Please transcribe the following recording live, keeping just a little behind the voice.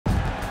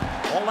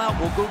All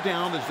Out will go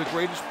down as the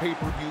greatest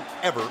pay-per-view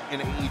ever in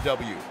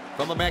AEW.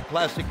 From the Mac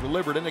Classic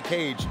delivered in a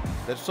cage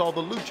that saw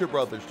the Lucha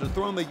Brothers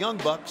dethrone the Young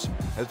Bucks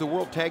as the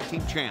World Tag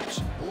Team Champs.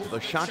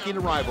 The shocking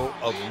arrival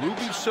of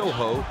Ruby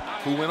Soho,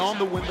 who went on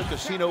to win the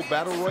Casino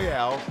Battle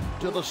Royale,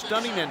 to the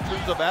stunning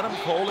entrance of Adam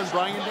Cole and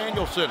Bryan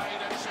Danielson.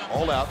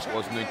 All Out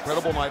was an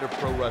incredible night of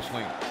pro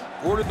wrestling.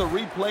 Order the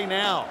replay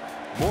now.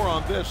 More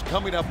on this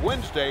coming up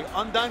Wednesday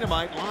on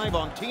Dynamite live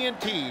on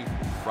TNT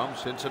from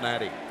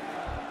Cincinnati.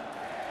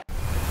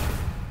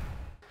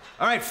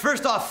 All right,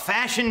 first off,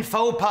 fashion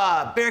faux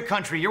pas. Bear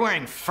Country, you're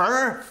wearing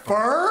fur?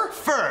 Fur?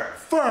 Fur.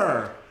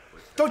 Fur.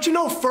 Don't you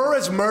know fur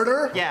is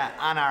murder? Yeah,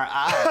 on our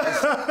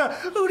eyes.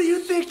 Who do you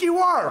think you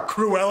are,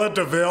 Cruella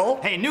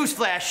DeVille? Hey,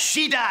 newsflash,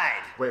 she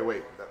died.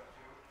 Wait.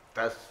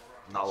 That's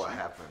not what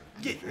happened.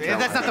 Yeah,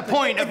 that's not the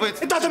point.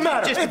 It doesn't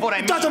matter.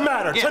 It doesn't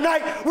matter. Yeah.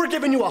 Tonight, we're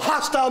giving you a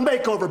hostile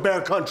makeover,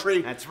 Bear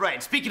Country. That's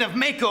right. Speaking of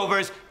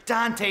makeovers,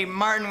 Dante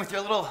Martin with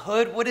your little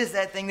hood, what is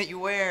that thing that you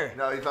wear?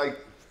 No,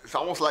 it's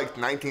almost like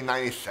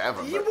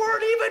 1997. You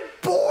weren't even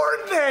born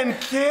then,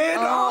 kid.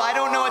 Oh, I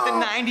don't know what the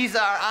 90s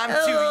are. I'm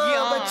too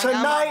young.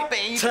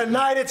 But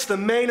tonight it's the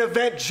main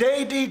event.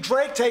 J.D.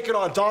 Drake taking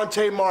on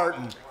Dante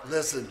Martin.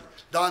 Listen,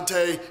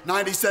 Dante,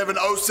 97,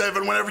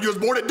 07, whenever you was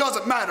born, it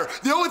doesn't matter.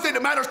 The only thing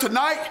that matters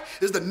tonight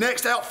is the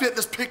next outfit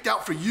that's picked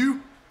out for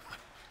you.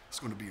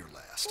 It's gonna be your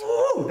last.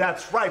 Ooh,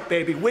 that's right,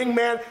 baby.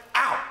 Wingman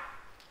out.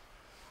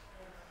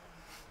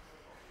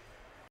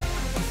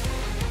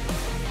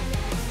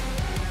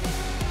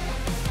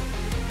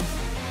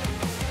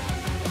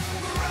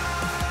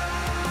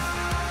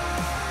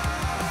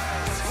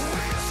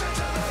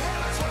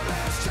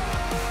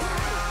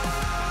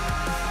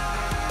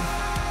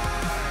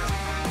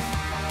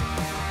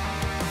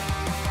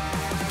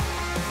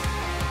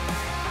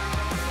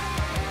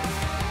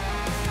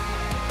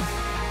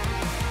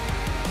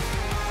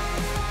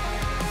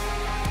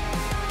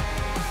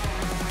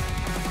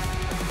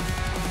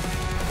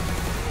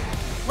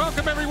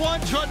 Welcome,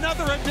 everyone, to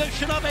another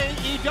edition of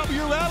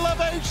AEW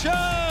Elevation.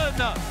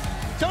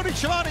 Tony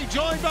Schiavone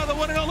joined by the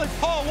one and only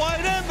Paul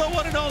White and the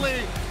one and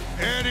only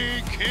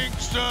Eddie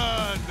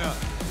Kingston.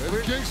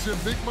 Eddie Kingston,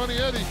 Big Money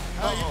Eddie.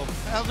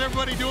 How's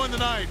everybody doing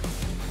tonight?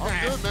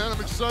 I'm good, man.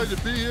 I'm excited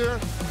to be here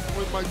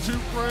with my two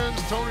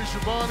friends, Tony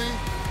Schiavone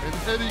and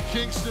Eddie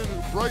Kingston,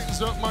 who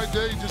brightens up my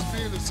day just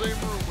being in the same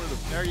room with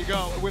him. There you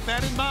go. With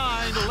that in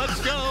mind,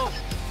 let's go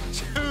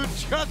to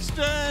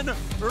Justin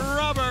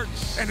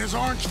Roberts. And his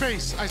orange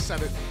face. I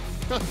said it.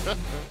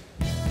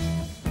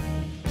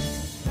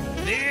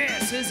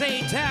 This is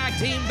a tag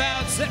team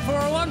bout set for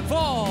one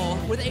fall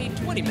with a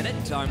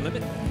 20-minute time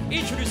limit.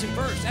 Introducing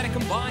first at a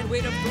combined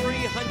weight of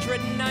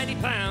 390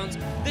 pounds,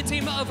 the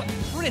team of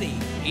Pretty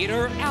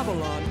Peter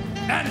Avalon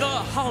and the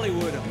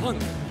Hollywood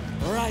Hunk,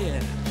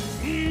 Ryan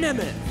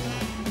Nemeth.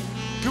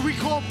 Can we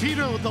call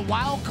Peter the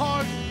wild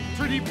card?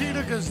 Pretty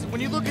Peter? Because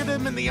when you look at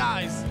him in the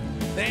eyes,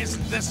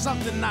 there's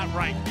something not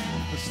right.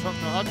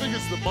 I think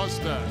it's the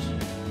mustache.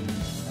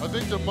 I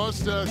think the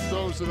mustache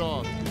throws it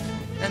off.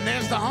 And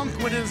there's the Hunk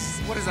with his,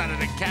 what is that,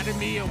 an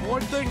Academy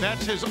Award thing?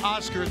 That's his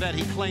Oscar that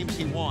he claims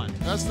he won.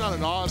 That's not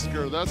an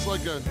Oscar. That's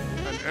like an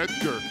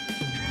Edgar.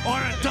 Or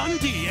a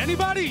Dundee.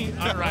 Anybody?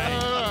 All right.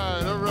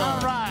 All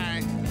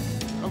right.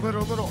 A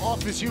little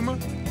office humor.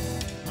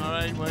 All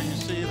right, well, you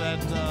see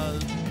that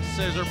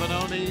Cesar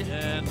Bononi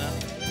and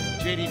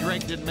J.D.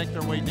 Drake didn't make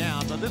their way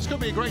down. But this is going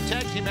to be a great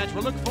tag team match.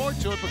 We're looking forward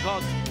to it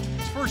because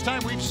it's the first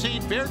time we've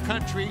seen Bear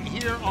Country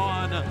here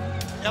on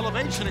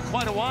Elevation in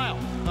quite a while.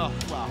 Oh,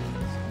 wow.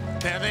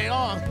 There they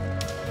are.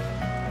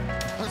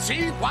 Let's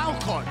see,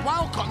 wild card.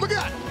 Look at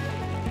that.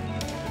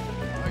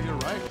 Oh, you're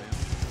right.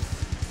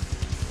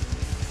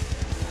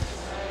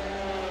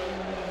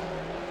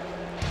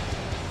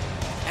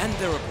 And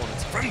their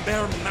opponents from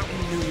Bear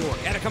Mountain, New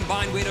York, at a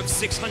combined weight of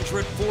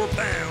 604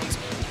 pounds,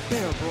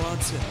 Bear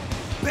Bronson,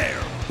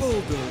 Bear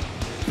Boulder,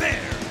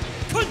 Bear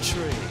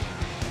Country.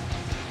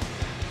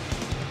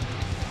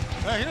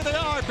 Here they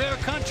are, Bear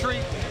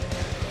Country,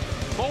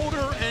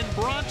 Boulder and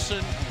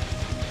Bronson.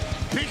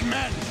 Big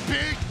men,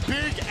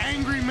 big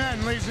angry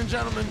men, ladies and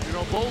gentlemen. You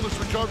know, Boulder's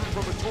recovering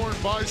from a torn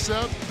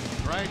bicep.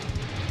 Right.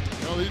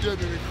 You know, he did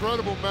an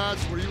incredible match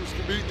where he was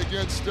competing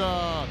against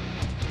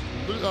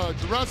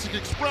Jurassic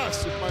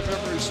Express, if my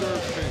memory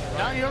serves me.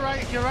 No,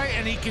 you're right,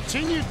 and he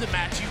continued the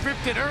match. He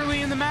ripped it early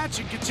in the match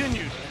and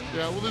continued.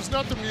 Yeah, well, there's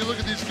nothing when you look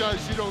at these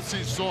guys you don't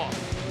see soft.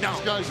 No.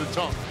 These guys are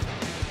tough.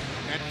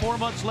 And 4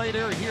 months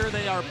later, here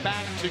they are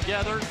back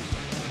together.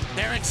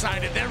 They're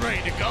excited. They're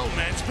ready to go,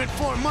 man. It's been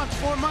 4 months.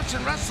 4 months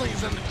in wrestling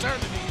is an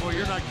eternity. Well,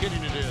 you're not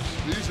kidding, it is.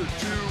 These are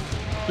two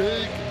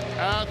big,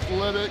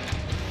 athletic,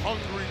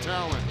 hungry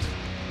talents.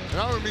 And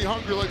I don't mean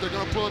hungry like they're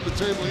going to pull up the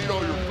table and eat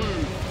all your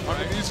food. I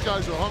mean, these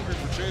guys are hungry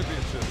for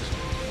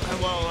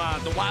championships. Well,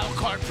 the wild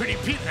card, Pretty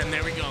Pete, and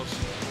there he goes.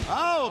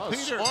 Oh,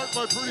 Peter. Smart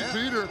by Pretty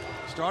Peter.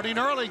 Starting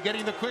early,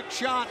 getting the quick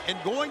shot, and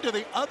going to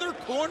the other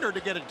corner to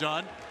get it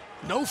done.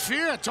 No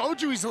fear. I told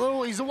you he's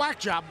a whack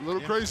job. A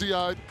little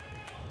crazy-eyed.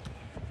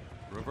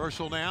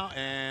 Reversal now,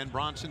 and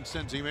Bronson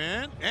sends him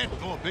in. And,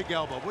 oh, big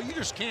elbow. Well, you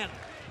just can't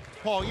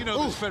Paul, you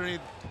know this better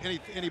than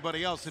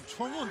anybody else. If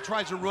someone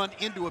tries to run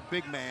into a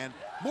big man,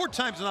 more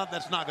times than not,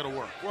 that's not going to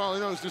work. Well, you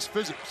know, it's just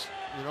physics.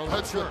 You know,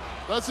 that's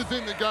the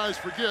thing that guys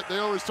forget. They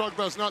always talk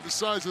about it's not the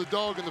size of the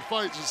dog in the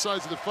fight, it's the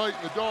size of the fight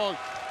and the dog.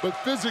 But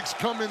physics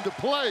come into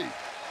play.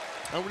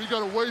 And when you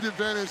got a weight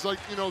advantage like,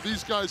 you know,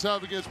 these guys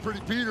have against Pretty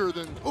Peter,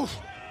 then,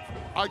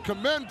 I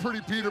commend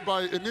Pretty Peter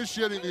by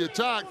initiating the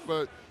attack,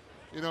 but,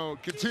 you know,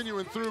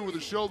 continuing through with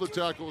a shoulder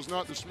tackle is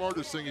not the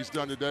smartest thing he's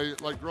done today,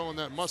 like growing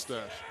that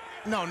mustache.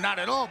 No, not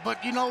at all.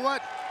 But you know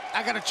what?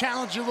 I got to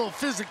challenge your little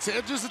physics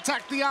here. Just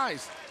attack the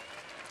eyes.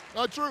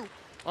 Not true.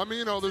 I mean,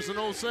 you know, there's an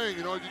old saying,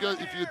 you know, if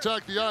you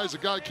attack the eyes, a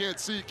guy can't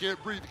see,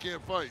 can't breathe,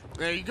 can't fight.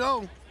 There you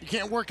go. You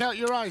can't work out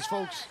your eyes,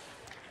 folks.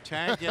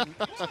 Tag and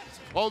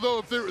although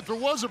if there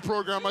was a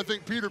program, I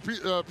think Pretty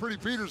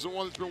Peter's the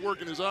one that's been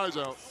working his eyes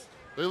out.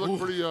 They look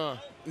pretty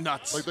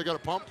nuts. Like they got a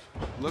pump.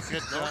 Look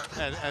at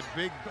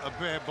big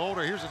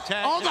Boulder. Here's a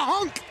tag. Oh, the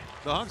hunk!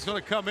 The hunk's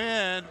going to come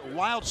in.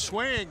 Wild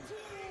swing.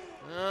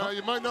 Yeah,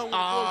 you might not want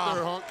to go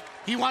there, hunk.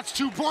 He wants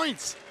 2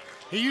 points.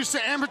 He used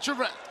to amateur.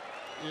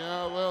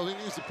 Yeah, well, he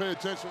needs to pay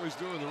attention when he's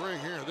doing the ring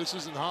here. This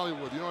isn't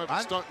Hollywood. You don't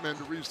have stuntmen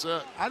to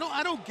reset. I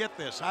don't get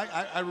this.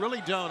 I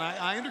really don't.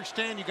 I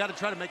understand you got to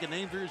try to make a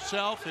name for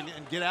yourself and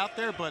get out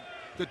there, but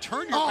to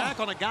turn your back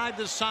on a guy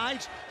this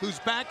size who's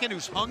back and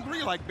who's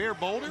hungry like Bear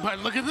Boulder. But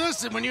look at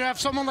this. And when you have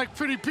someone like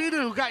Pretty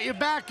Peter who got your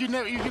back, you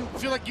know you can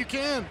feel like you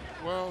can.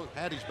 Well,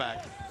 had his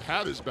back.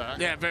 Had his back.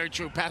 Yeah, very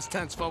true. Past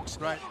tense, folks.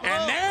 Right.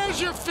 And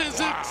there's your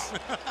physics.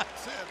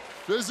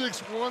 Physics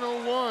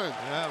 101.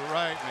 Yeah,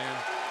 right, man.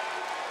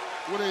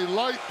 When a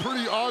light,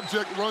 pretty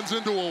object runs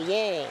into a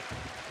wall.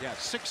 Yeah,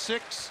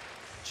 6'6",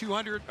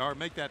 200, or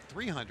make that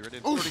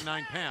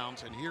 339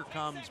 pounds, and here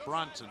comes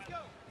Bronson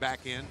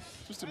back in.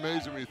 Just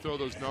amazing when you throw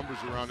those numbers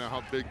around now,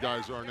 how big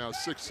guys are now.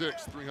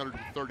 6'6",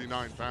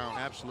 339 pounds.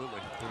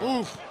 Absolutely.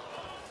 Oof.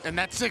 And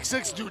that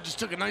 6'6" dude just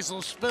took a nice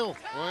little spill.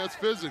 Well, that's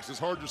physics. It's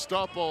hard to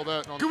stop all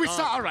that on Can we time.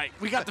 stop? All right,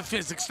 we got the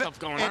physics stuff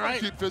going, all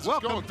right? Keep physics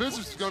going.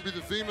 Physics is going to be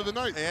the theme of the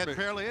night. It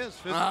apparently is.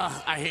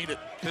 I hate it.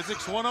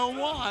 Physics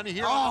 101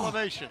 here on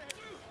Elevation.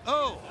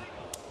 Oh,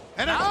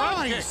 and a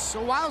drop kick.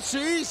 So wow,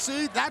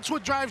 see, that's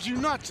what drives you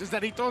nuts is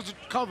that he throws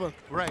a cover.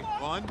 Right,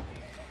 one.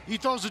 He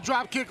throws a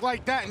drop kick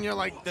like that, and you're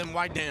like, then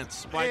why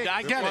dance?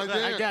 I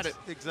get it.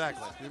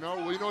 Exactly. You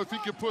know, if he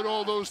could put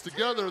all those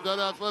together, that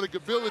athletic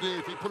ability,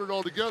 if he put it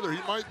all together, he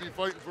might be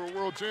fighting for a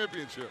world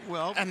championship.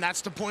 Well, and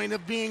that's the point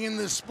of being in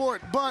this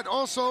sport. But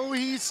also,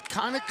 he's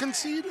kind of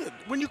conceited.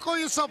 When you call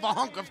yourself a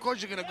hunk, of course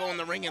you're going to go in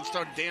the ring and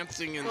start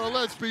dancing. And well,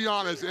 let's be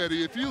honest,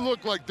 Eddie. If you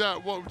look like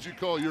that, what would you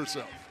call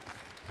yourself?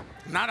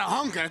 Not a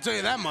hunk, I tell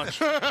you that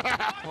much.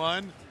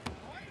 One.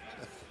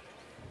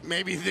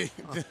 Maybe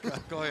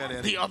Go ahead,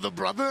 Eddie. the other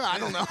brother? I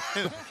don't know.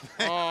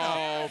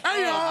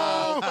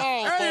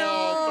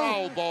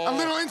 Foul ball. A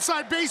little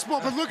inside baseball,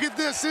 but look at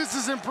this. This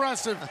is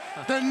impressive.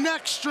 The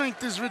neck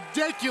strength is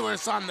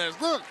ridiculous on this.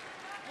 Look.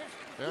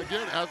 Yeah,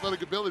 again,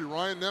 athletic ability.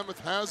 Ryan Nemeth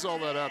has all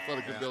that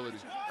athletic ability.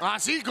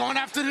 See, going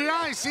after the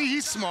eye. See,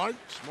 he's smart.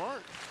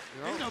 Smart.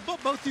 You know,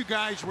 both you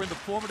guys were in the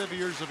formative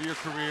years of your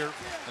career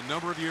a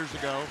number of years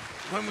ago.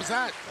 When was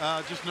that?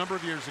 Just a number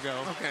of years ago.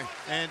 Okay.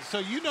 And so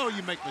you know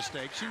you make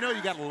mistakes. You know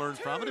you got to learn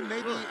from it. And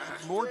maybe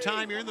more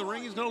time you're in the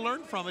ring, he's going to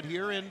learn from it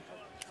here in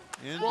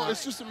well,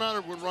 it's just a matter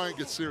of when Ryan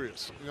gets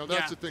serious. You know,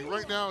 that's the thing.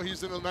 Right now,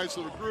 he's in a nice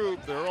little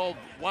group. They're all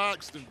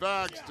waxed and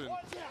vaxxed and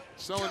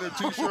selling their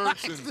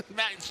T-shirts and,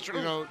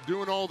 you know,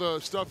 doing all the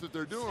stuff that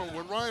they're doing.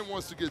 When Ryan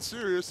wants to get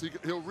serious,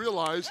 he'll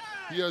realize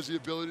he has the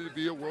ability to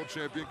be a world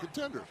champion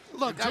contender.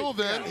 Look, Until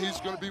then, he's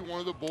going to be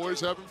one of the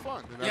boys having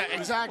fun. Yeah,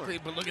 exactly.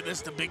 But look at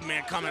this, the big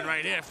man coming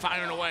right here,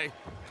 firing away.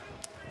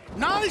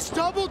 Nice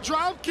double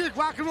drop kick,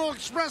 Rock and Roll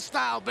Express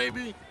style,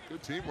 baby.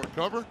 Good teamwork.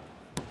 Cover.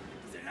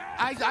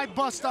 I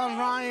bust on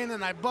Ryan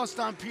and I bust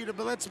on Peter,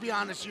 but let's be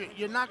honest,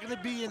 you're not going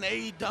to be in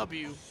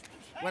AEW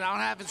without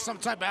having some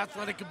type of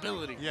athletic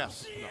ability.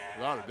 Yes. No,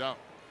 without a doubt.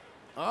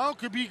 Oh,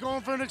 could be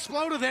going for an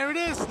exploder. There it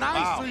is.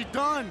 Nicely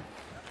done.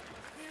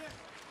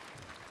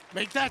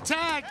 Make that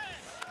tag.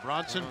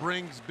 Bronson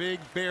brings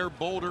Big Bear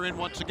Boulder in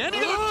once again.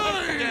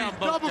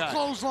 Double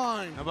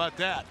clothesline. How about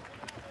that?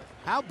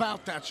 How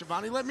about that,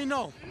 Shivani? Let me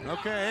know.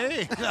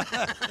 Okay.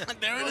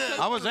 There it is.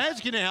 I was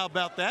asking you how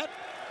about that.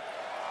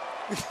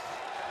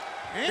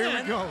 Here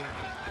we go.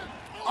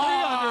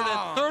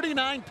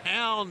 339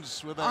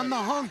 pounds with on the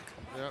hunk.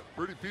 Yeah,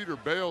 Pretty Peter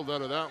bailed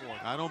out of that one.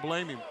 I don't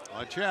blame him.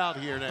 Watch out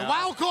here now. The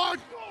wild card.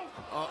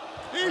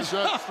 He's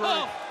that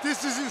straight.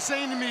 This is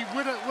insane to me.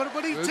 What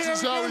he tear? This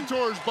is how he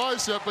tore his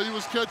bicep, but he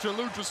was catching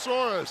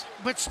Luchasaurus.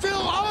 But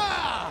still,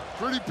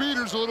 Pretty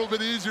Peter's a little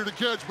bit easier to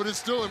catch, but it's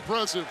still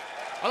impressive.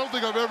 I don't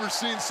think I've ever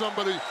seen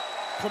somebody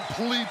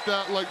complete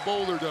that like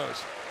Boulder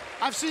does.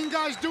 I've seen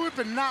guys do it,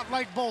 but not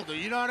like Boulder.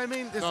 You know what I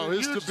mean? There's no, a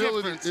huge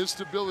difference. His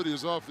stability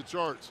is off the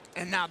charts.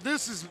 And now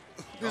this is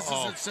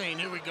insane.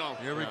 Here we go.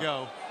 Here we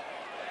go.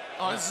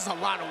 Oh, this is a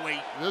lot of weight.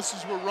 This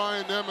is where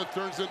Ryan Nemeth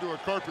turns into a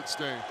carpet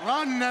stain.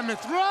 Run,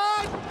 Nemeth,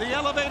 run! The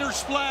elevator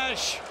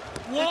splash.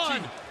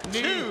 1,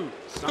 2,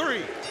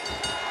 3.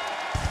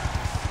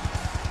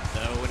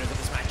 The winner of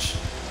this match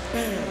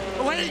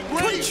Wait.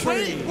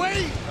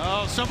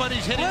 Oh,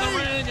 somebody's hitting the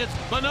ring. It's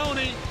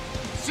Benoni.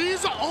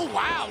 Caesar, oh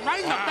wow,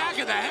 right in the back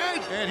of the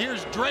head. And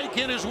here's Drake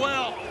in as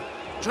well.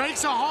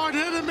 Drake's a hard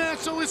hitter, man,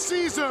 so is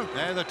Caesar.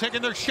 And they're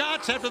taking their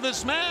shots after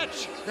this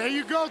match. There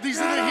you go, these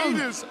are the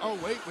heaters. Oh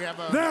wait, we have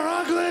a... They're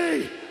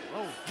ugly!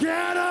 Oh.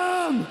 Get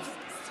them!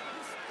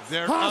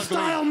 They're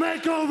Hostile ugly.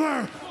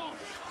 makeover!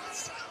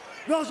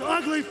 Those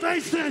ugly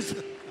faces!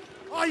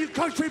 All you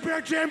country bear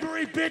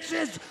jamboree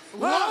bitches!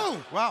 Whoa!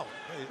 Wow.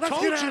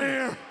 Let's get out of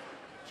here!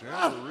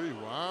 Jamboree,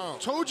 wow.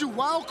 Told you,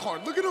 wild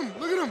card. Look at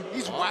him,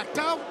 He's whacked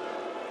out.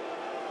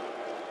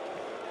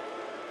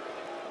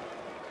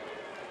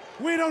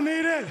 We don't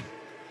need it!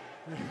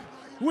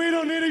 We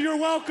don't need it, you're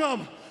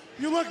welcome!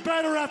 You look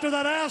better after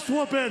that ass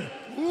whooping!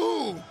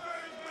 Ooh!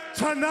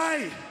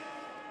 Tonight,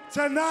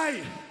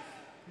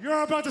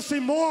 you're about to see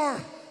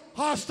more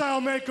hostile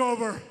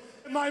makeover.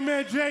 My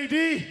man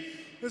JD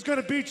is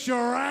gonna beat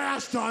your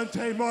ass,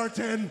 Dante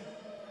Martin.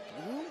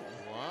 Ooh,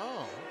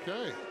 wow,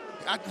 okay.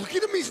 Look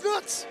at him, he's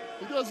nuts.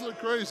 He does look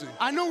crazy.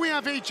 I know we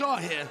have HR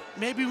here.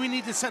 Maybe we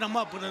need to set him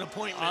up with an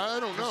appointment. I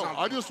don't know.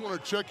 I just want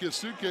to check his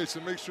suitcase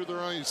and make sure there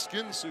aren't any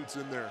skin suits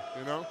in there,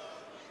 you know?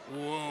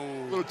 Whoa.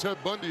 A little Ted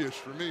Bundy-ish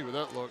for me with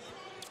that look.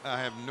 I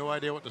have no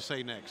idea what to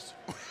say next.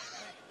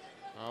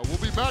 We'll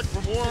be back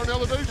for more on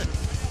Elevation.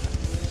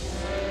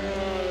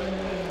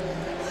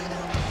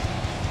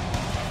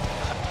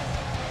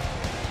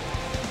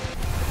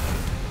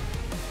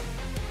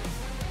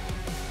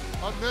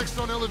 Up next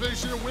on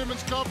Elevation in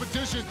women's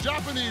competition,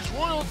 Japanese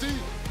royalty,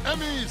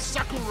 Emi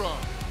Sakura.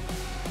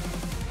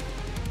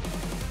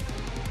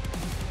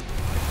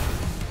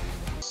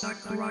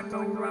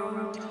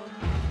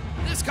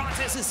 This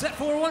contest is set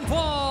for one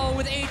fall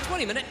with a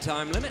 20-minute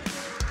time limit.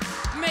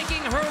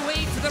 Making her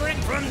way to the ring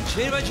from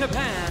Chiba,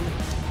 Japan,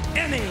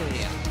 Emi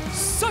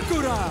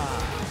Sakura.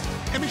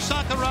 Emi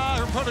Sakura,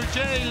 her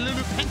protege,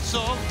 Lulu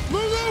Pencil.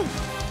 Lulu!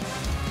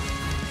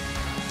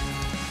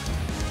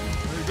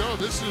 There you go.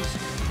 This is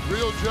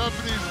real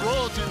Japanese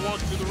royalty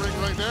walking to the ring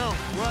right now.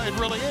 Well, it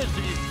really is.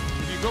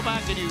 If you go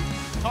back and you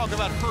talk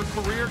about her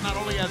career, not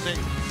only as a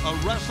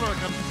wrestler, a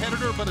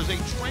competitor, but as a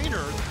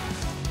trainer,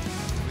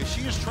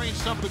 she has trained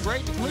some of the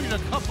great, including a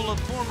couple of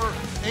former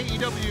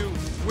AEW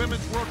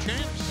Women's World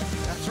Champs.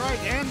 That's right,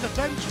 and the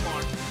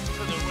benchmark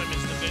for the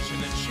women's division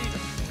in Sheeta.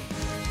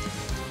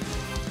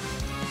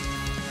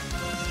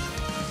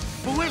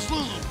 But where's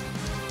Lulu?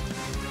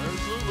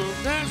 There's Lulu.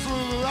 There's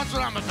Lulu, that's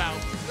what I'm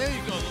about. There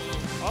you go, Lulu.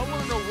 I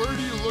want to know, where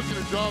do you look at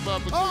a job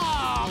application?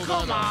 Oh,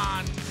 come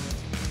on.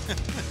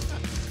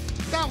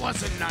 That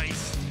wasn't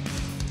nice.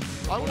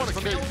 I want a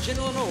From cake. Elgin,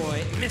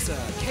 Illinois, Missa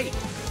Kate.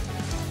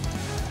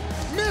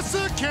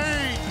 Missa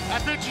Kate. I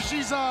bet you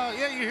she's,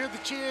 yeah, you hear the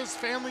cheers,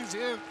 family's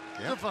here.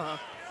 Yep. Good for her.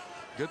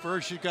 Good for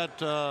her. She's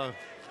got,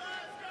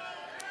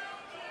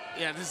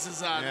 Yeah, this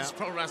is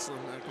pro wrestling.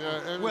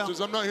 Yeah, and Well- it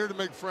says, I'm not here to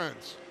make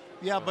friends.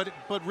 yeah, but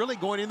really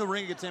going in the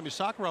ring against Emi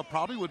Sakura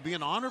probably would be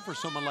an honor for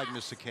someone like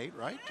Missa Kate,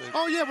 right?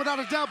 Oh, yeah, without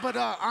a doubt, but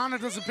honor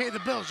doesn't pay the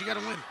bills. You got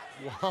to win.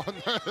 Wow,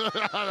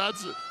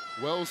 that's it.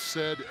 Well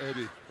said,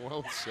 Eddie.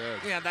 Well said.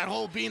 Yeah, that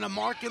whole being a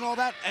mark and all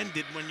that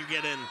ended when you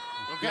get in.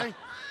 Okay? Yeah.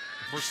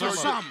 For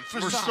some.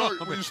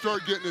 When you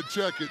start getting a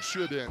check, it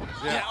should end.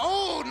 Yeah.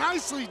 Oh,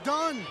 nicely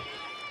done.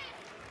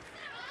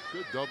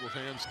 Good double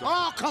handstand.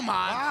 Oh, come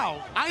on.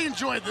 Wow. I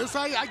enjoyed this.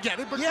 I get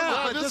it, but Yeah, come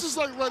on. Yeah, this is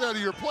like right out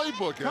of your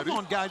playbook, Eddie. Come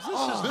on, guys.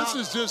 This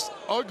is just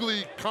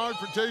ugly,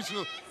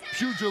 confrontational,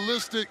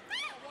 pugilistic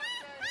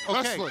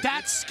wrestling.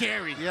 That's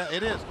scary. Yeah,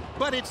 it is.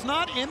 But it's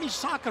not Emi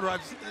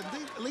Sakura.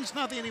 At least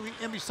not the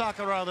Emi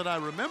Sakura that I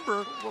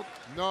remember. Well,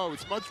 no,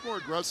 it's much more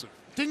aggressive.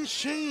 Things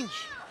change.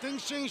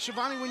 Things change,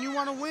 Shivani. When you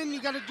want to win,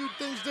 you got to do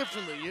things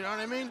differently. You know what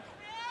I mean?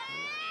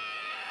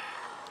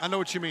 I know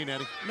what you mean,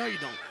 Eddie. No, you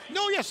don't.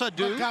 No, yes, I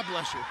do. God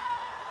bless you.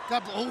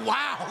 Oh,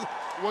 wow.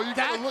 Well, you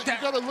got to look at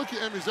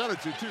Emi's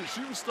attitude too.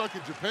 She was stuck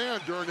in Japan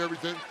during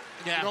everything.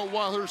 Yeah. You know,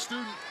 while her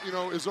student,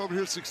 is over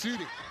here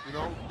succeeding.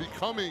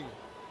 Becoming,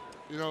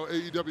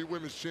 AEW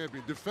Women's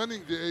Champion,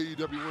 defending the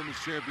AEW Women's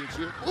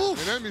Championship.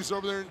 Oof. And Emi's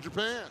over there in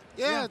Japan.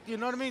 Yeah, you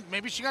know what I mean?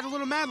 Maybe she got a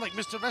little mad like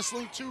Mr.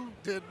 Wrestling 2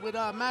 did with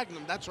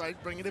Magnum. That's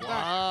right, bringing it back.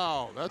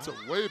 Wow, that's a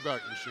way back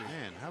machine.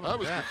 Man, how about that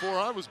was that? before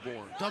I was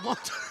born. Double.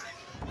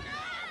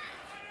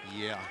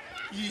 Yeah.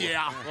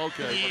 Yeah.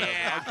 Okay.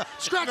 Yeah.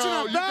 Scratching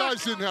No, her you back.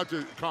 guys didn't have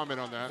to comment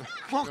on that.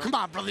 Well, come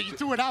on, brother. You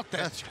threw it out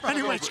there. That's right.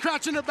 Anyway, But-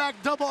 scratching her back,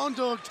 double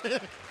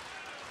underhook.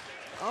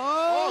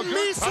 Oh,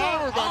 good Misa.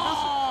 power by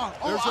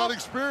Misa. There's oh, that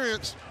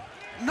experience.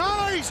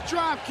 Nice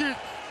drop kick.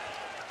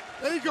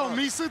 There you go,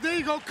 Misa. There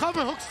you go.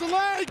 Cover hooks the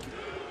leg.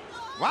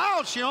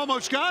 Wow, she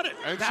almost got it.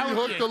 And That she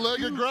would be hooked the a leg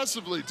huge-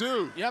 aggressively,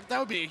 too. Yep, that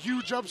would be a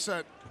huge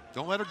upset.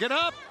 Don't let her get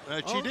up.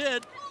 She Oh.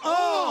 did.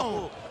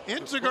 Oh,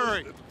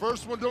 Enziguri. The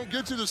first one don't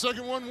get you, the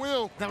second one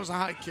will. That was a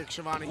high kick,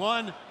 Shivani.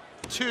 1,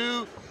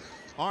 2,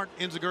 Aren't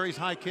Enziguri's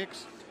high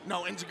kicks?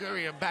 No,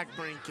 Enziguri are back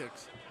brain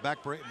kicks.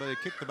 Back brain, but they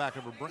kicked the back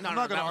of her brain. No, I'm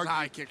no, not going that to was argue.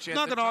 high kick. She had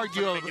Not the going to chops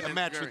argue to make a it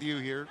match Enziguri. with you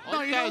here.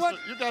 No, you know what?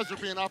 You guys are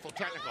being awful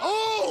technical.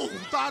 Oh,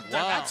 Wow.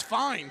 that's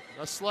fine.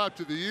 A slap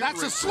to the ear.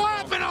 That's a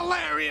slap and a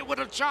lariat with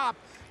a chop.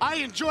 I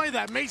enjoy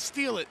that. May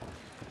steal it.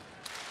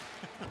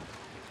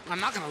 I'm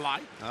not going to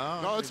lie.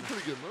 No, it's a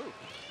pretty good move.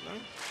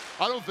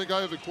 I don't think I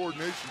have the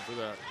coordination for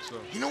that. So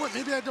You know what?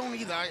 Maybe I don't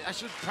either. I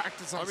should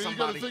practice on I mean, you got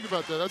somebody. to think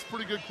about that. That's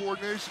pretty good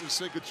coordination to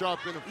sink a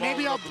chop in and follow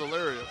Maybe it I'll- up with a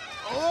lariat.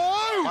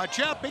 Oh! Watch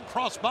out, big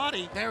cross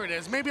body. There it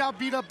is. Maybe I'll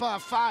beat up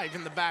 5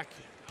 in the back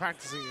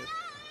practicing it.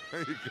 There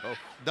you go.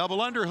 Double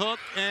underhook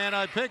and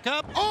a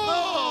pickup.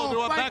 Oh!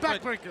 Do a Right backbreaker.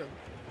 backbreaker.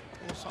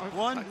 Oh, sorry for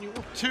 1, cutting you.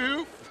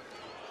 2.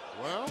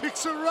 Well,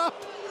 Picks her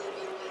up.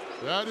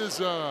 that is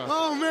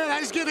Oh, man,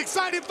 I just get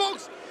excited,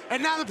 folks.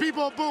 And now the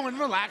people are booing.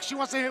 Relax. She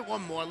wants to hit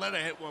one more. Let her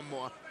hit one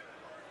more.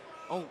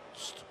 Oh.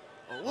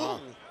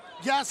 Oh.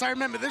 Yes, I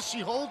remember this.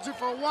 She holds it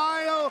for a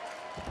while.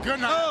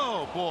 Good night.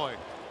 Oh, boy.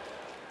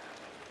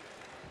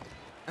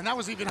 And that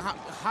was even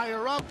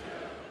higher up.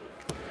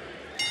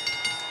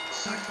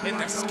 In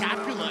the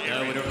scapula The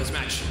area. winner of this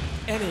match,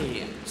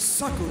 Emi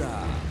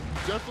Sakura.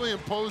 definitely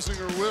imposing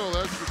her will,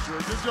 that's for sure.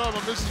 Good job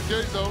on Mrs.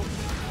 Gate, though,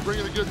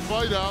 bringing a good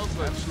fight out.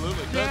 But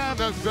Absolutely. Yeah.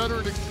 that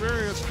veteran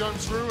experience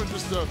comes through and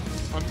just a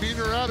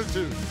meaner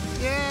attitude.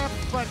 Yeah,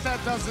 but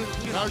that doesn't,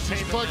 Now she's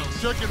pay the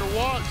bills. checking her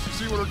watch to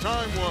see what her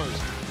time was.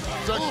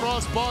 That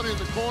cross body in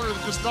the corner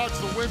that just knocks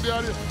the wind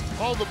out of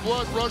you. All the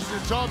blood rushing to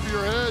the top of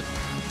your head.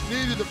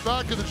 Knee to the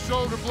back of the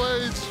shoulder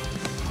blades.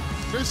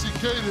 Missy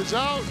Kate is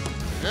out.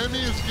 Emmy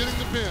is getting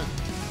the pin.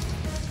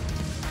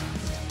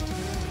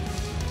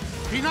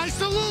 Be nice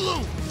to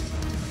Lulu.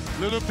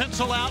 Lulu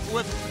pencil out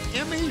with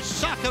Emi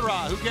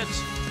Sakura, who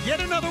gets yet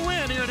another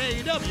win here in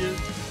AEW.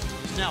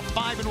 He's now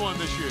 5-1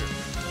 this year.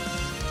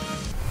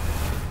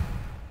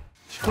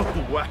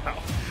 Oh,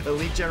 wow.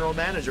 Elite general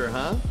manager,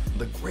 huh?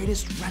 The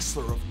greatest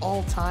wrestler of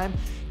all time,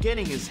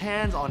 getting his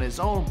hands on his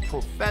own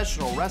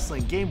professional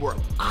wrestling game where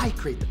I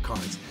create the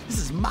cards. This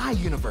is my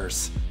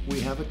universe. We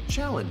have a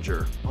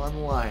challenger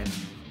online.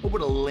 What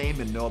would a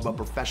layman know about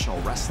professional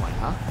wrestling,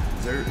 huh?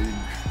 Is there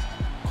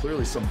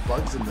clearly some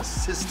bugs in the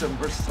system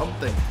or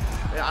something?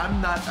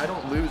 I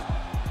don't lose.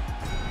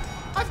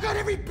 I've got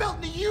every belt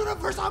in the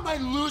universe. How am I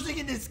losing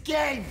in this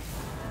game?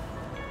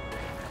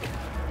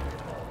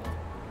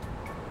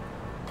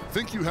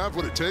 Think you have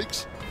what it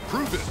takes?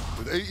 Prove it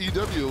with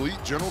AEW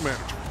Elite General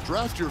Manager.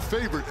 Draft your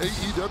favorite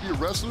AEW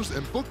wrestlers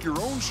and book your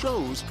own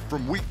shows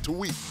from week to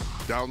week.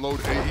 Download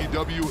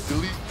AEW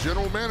Elite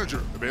General Manager,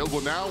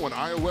 available now on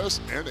iOS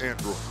and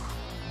Android.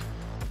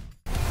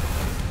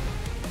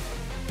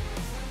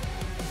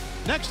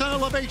 Next on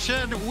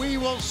Elevation, we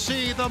will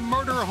see the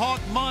Murder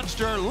Hawk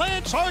monster,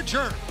 Lance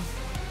Archer.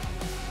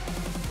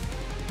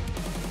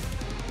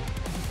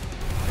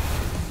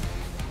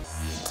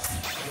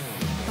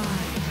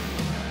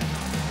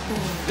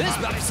 This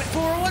bout is set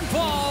for one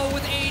fall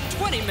with a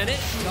 20-minute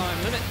time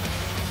limit.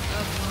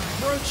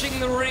 Approaching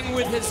the ring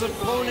with his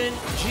opponent,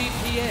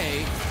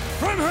 GPA.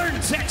 From Hearn,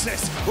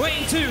 Texas,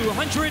 weighing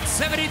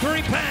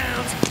 273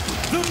 pounds,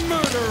 the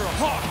Murder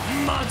Hawk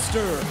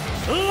monster,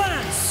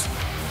 Lance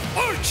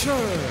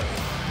Archer.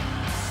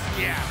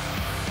 Yeah.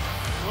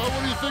 Well,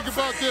 what do you think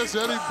about this,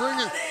 Eddie?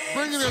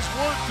 Bringing his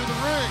work to the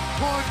ring.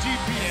 Poor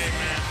GPA,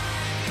 man.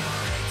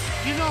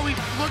 You know, he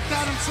looked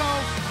at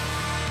himself.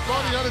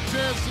 Thought he had a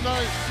chance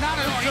tonight. Not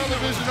at all. Big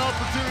television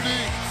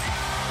opportunity,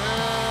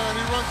 and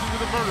he runs into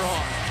the Murder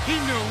Hawk. He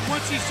knew.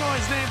 Once he saw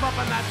his name up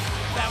on that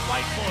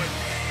whiteboard,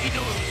 he knew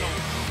it was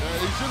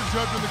over. He should have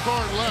jumped in the car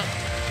and left.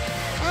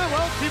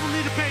 Well, people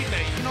need a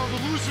payday. You know,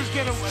 the losers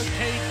get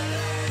paid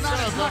not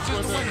as much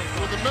as the winners.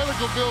 When the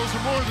medical bills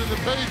are more than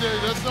the payday,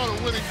 that's not a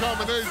winning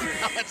combination.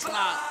 No, it's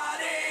not.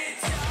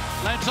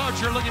 Lance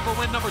Archer looking for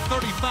win number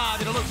 35,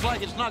 and it looks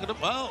like it's not going to.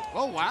 Well,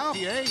 Oh, wow.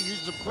 GPA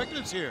used some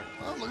quickness here.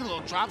 Oh, look at a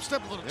little drop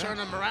step, a little turn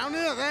him around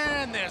there.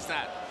 Then there's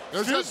that.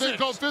 There's that thing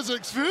called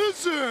physics.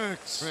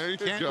 Physics. There you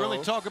Can't go.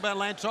 really talk about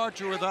Lance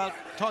Archer without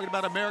talking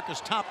about America's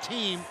top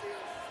team,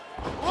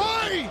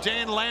 Oi!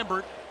 Dan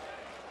Lambert.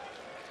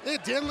 Yeah,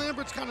 Dan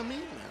Lambert's kind of mean,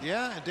 man.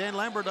 Yeah, and Dan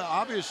Lambert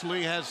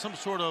obviously has some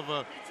sort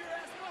of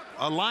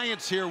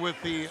alliance here with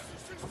the.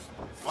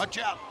 Watch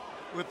out,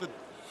 with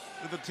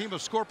the team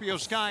of Scorpio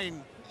Sky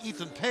and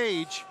Ethan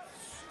Page.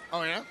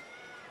 Oh, yeah?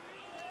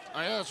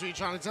 Oh, yeah, that's what you're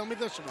trying to tell me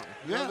this one.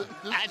 Yeah.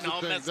 This I is the know,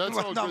 thing. that's- That's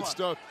all No, good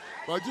stuff.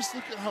 But just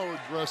look at how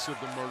aggressive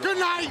the Murder Good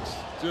Hawk night.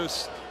 is.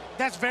 Just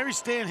That's very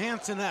Stan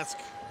Hansen-esque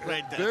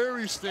right there.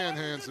 very Stan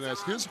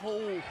Hansen-esque. His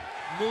whole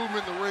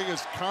movement in the ring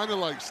is kind of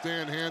like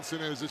Stan Hansen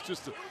is. It's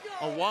just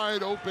a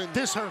wide open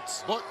This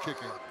hurts. butt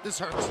kicking. This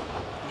hurts.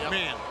 Yep.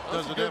 Man, That's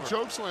does a it good ever.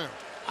 choke slam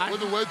I-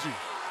 with a wedgie.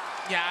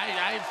 Yeah,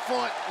 I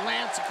fought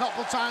Lance a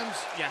couple times.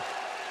 Yeah.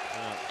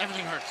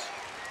 Everything hurts.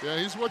 Yeah,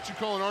 he's what you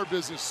call in our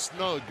business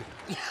snug.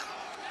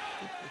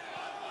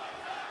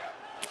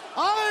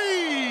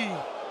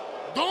 Ay!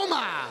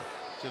 Doma!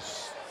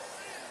 Just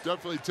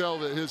Definitely tell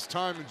that his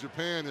time in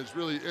Japan has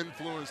really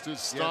influenced his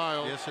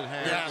style yes, it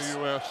has. in the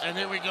U.S. And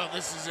here we go.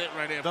 This is it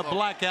right here. the folks.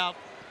 blackout.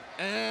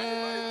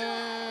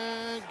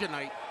 And good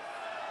night.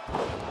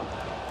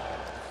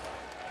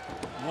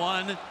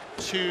 1,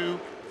 2,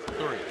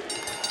 3.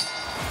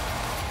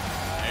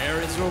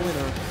 There is your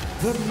winner,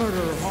 the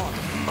Murder Hawk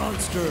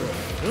Monster,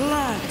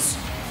 Lance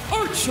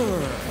Archer.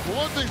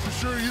 Well, one thing's for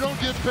sure, you don't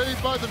get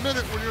paid by the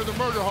minute when you're the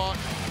Murder Hawk.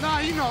 Nah,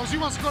 he knows. He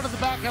wants to go to the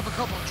back, have a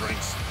couple of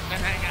drinks, and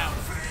hang out.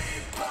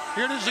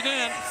 Here it is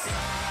again.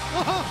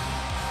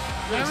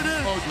 There it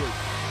is. Ugly.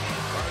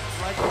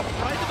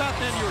 Right about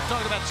then, you were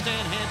talking about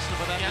Stan Hansen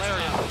with that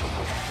lariat.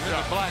 And then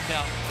the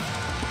blackout.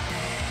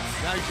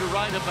 Guys, you're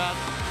right about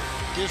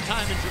his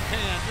time in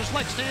Japan, just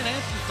like Stan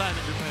Hansen's time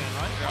in Japan,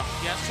 right?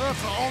 Yes, sir,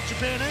 for all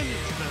Japan and New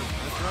Japan.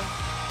 That's right.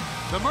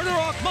 The Murder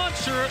Hawk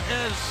Monster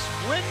is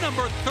win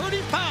number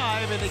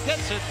 35, and he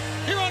gets it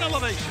here on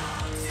Elevation.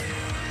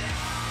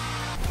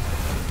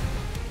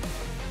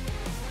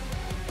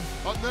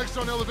 Up next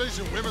on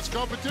Elevation, women's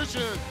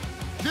competition,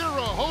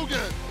 Kiera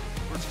Hogan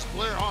versus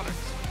Blair Onyx.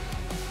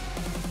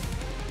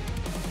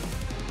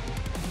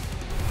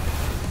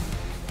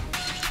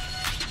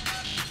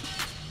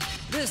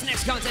 This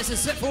next contest is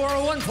set for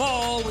one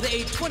fall with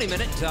a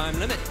 20-minute time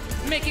limit.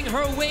 Making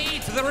her way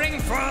to the ring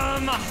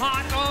from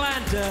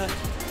Atlanta,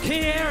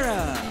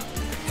 Kiera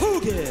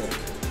Hogan.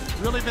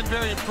 Really been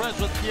very impressed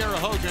with Kiera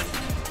Hogan,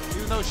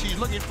 even though she's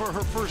looking for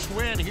her first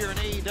win here in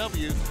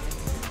AEW.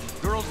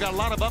 Girl's got a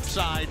lot of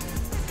upside,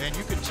 and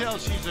you can tell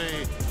she's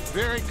a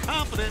very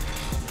confident,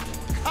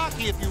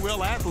 cocky, if you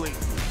will, athlete.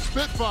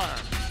 Spitfire.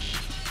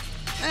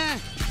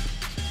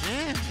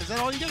 Is that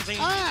all you gotta say?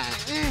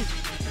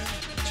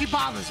 She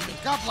bothers me.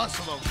 God bless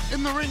her, though.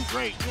 In the ring,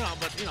 great, you know,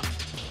 but, you know,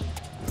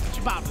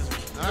 she bothers me.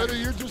 Better,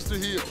 you're just a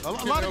heel. A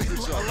lot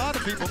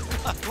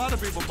of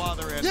people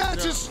bother Ed. Yeah,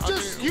 just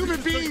human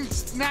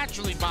beings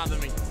naturally bother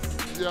me.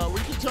 Yeah,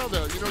 we can tell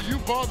that. You know, you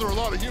bother a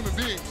lot of human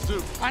beings,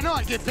 too. I know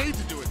I get paid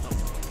to do it, though.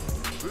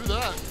 Through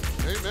that.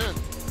 Amen.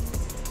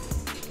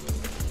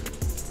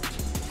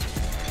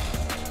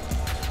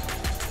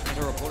 And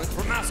her opponent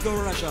from Moscow,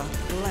 Russia,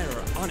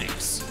 Blair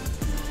Onyx.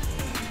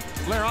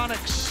 Blair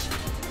Onyx,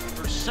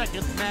 her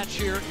second match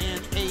here in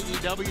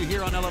AEW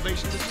here on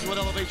Elevation. This is what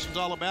Elevation's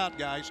all about,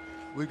 guys.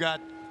 We've got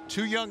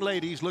two young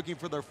ladies looking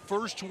for their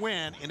first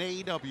win in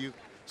AEW,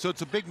 so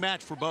it's a big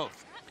match for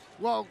both.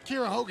 Well,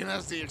 Kiera Hogan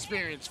has the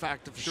experience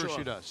factor for sure. Sure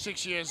she does.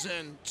 6 years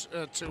in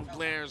to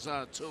Blair's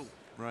 2.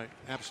 Right,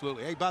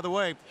 absolutely. Hey, by the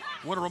way,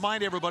 I want to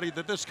remind everybody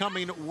that this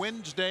coming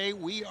Wednesday,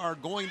 we are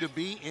going to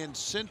be in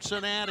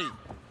Cincinnati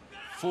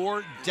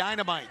for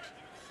Dynamite.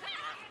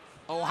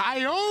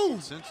 Ohio!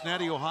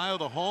 Cincinnati, Ohio,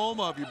 the home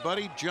of your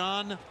buddy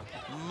John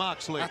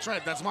Moxley. That's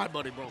right, that's my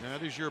buddy, bro.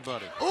 That is your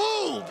buddy.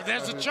 Ooh, but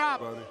there's a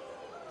chop.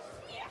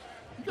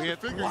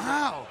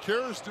 Wow.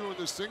 Kiera's doing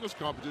this singles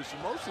competition.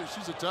 Mostly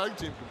she's a tag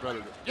team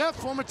competitor. Yeah,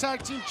 former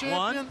tag team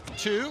champion. 1,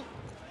 2.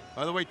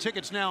 By the way,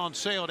 tickets now on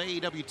sale at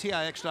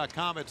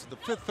AEWTIX.com. It's the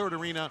Fifth Third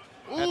Arena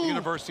at the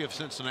University of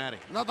Cincinnati.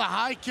 Another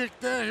high kick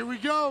there. Here we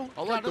go.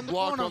 I like the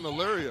block on the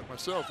lariat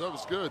myself. That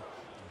was good.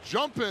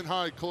 Jumping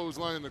high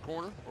clothesline in the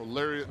corner, or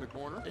lariat in the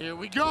corner. Here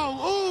we go.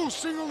 Ooh,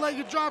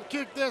 single-legged drop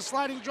kick there,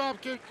 sliding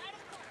drop kick.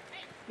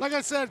 Like I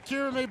said,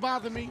 Kiera may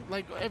bother me,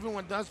 like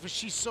everyone does, but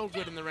she's so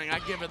good in the ring. I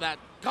give her that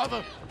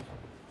cover.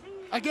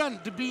 Again,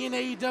 to be in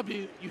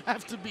AEW, you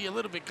have to be a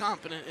little bit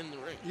confident in the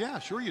ring. Yeah,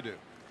 sure you do. You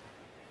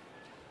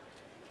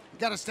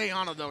got to stay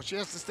on her, though. She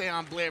has to stay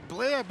on Blair.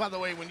 Blair, by the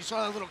way, when you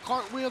saw that little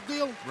cartwheel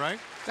deal, right?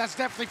 That's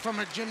definitely from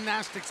her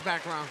gymnastics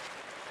background.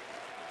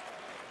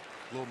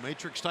 Little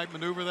Matrix-type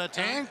maneuver that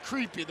time. And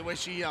creepy, the way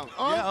she yelled.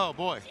 Oh. Yeah, oh,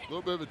 boy. A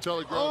little bit of a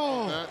telegraph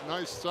on that.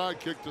 Nice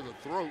side kick to the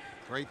throat.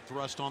 Great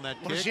thrust on that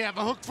What kick. does she have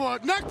a hook for?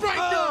 Neck breaker!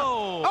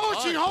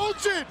 Oh, she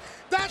holds it!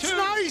 That's 2,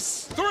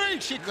 nice! 3,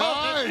 she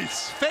called it.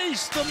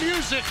 Face the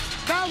music.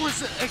 That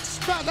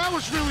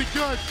was really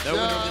good.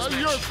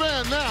 You're a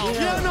fan now.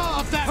 Yeah, no,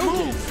 of that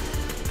move.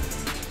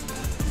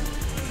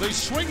 The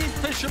swinging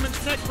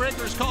fisherman's neck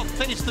breaker is called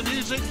Face the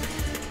Music.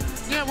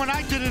 Yeah, when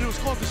I did it, it was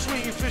called the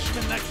swinging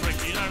fisherman neck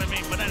breaker, you know what I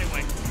mean? But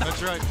anyway.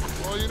 That's right.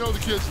 Well, you know the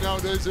kids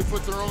nowadays, they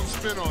put their own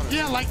spin on it.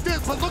 Yeah, like this,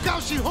 but look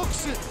how she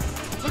hooks it.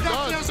 Look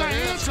how she has her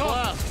hands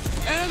hooked.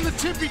 And the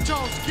tippy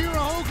toes. Kiera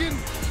Hogan,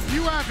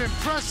 you have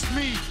impressed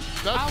me.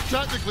 That's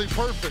technically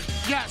perfect.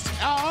 Yes.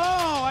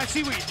 Oh, I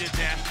see what you did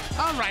there.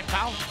 All right,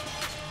 pal.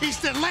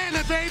 East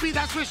Atlanta, baby.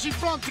 That's where she's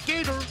from,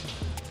 Decatur.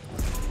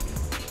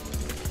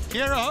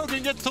 Kiera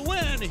Hogan gets the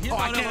win. Oh,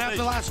 I can't have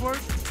the last word?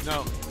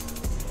 No.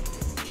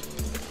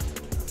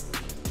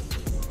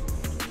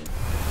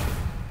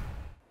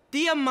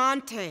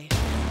 Diamante,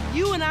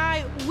 you and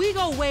I, we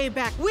go way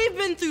back. We've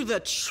been through the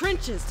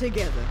trenches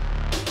together.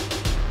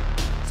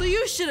 So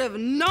you should have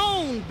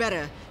known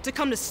better to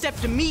come to step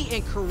to me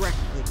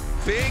incorrectly.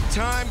 Big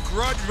time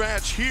grudge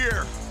match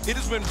here. It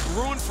has been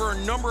brewing for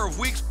a number of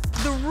weeks.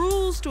 The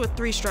rules to a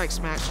 3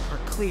 strikes match are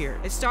clear.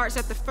 It starts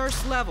at the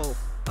first level,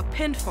 a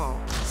pinfall.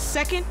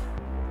 Second,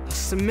 a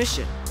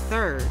submission.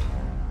 Third,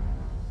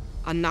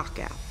 a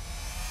knockout.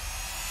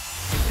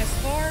 As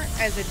far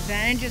as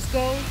advantages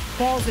go,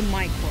 ball's in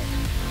my court.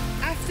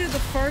 After the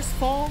first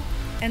fall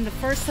and the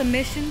first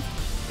submission,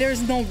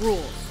 there's no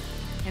rules.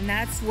 And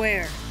that's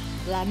where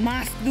la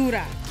más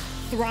dura,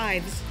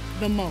 thrives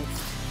the most.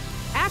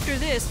 After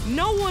this,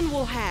 no one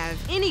will have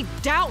any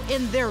doubt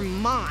in their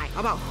mind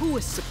about who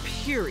is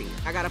superior.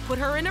 I gotta put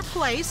her in her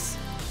place,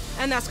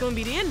 and that's gonna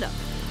be the end of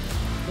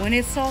it. When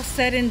it's all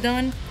said and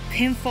done,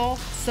 pinfall,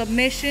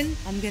 submission,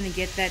 I'm gonna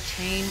get that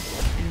chain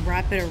and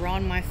wrap it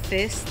around my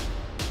fist,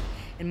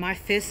 and my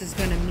fist is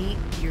gonna meet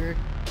your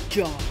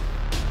jaw.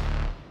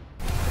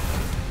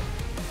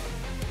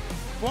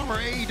 Former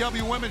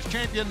AEW Women's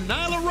Champion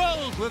Nyla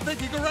Rose with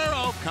Vicky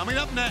Guerrero coming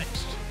up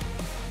next.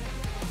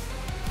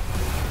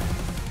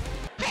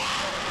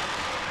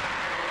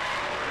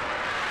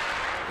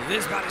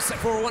 This bout is set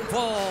for one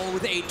fall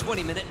with a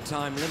 20-minute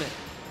time limit.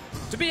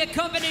 To be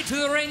accompanied to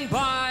the ring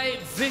by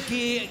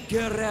Vicky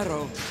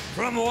Guerrero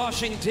from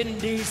Washington,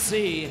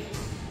 D.C.,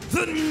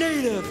 the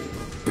native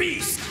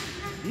beast,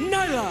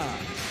 Nyla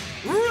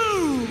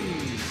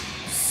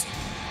Rose.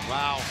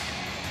 Wow.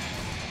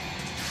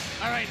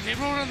 All right, they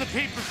wrote on the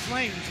paper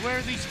flames. Where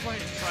are these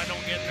flames so I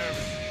don't get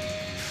nervous?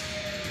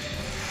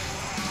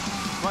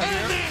 Right and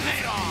here. there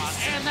they are,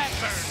 and that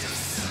burns.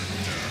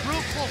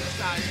 Real close,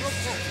 guys, real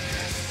close.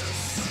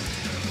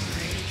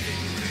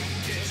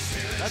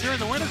 Now, during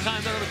the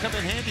wintertime, they're going to come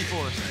in handy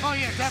for us. Oh,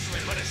 yeah,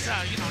 definitely, but it's,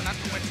 you know, not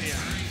the winter yet.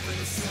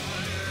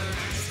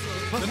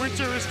 But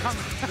winter is coming.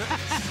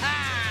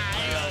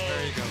 There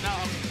you go. No.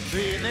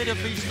 The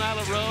native beast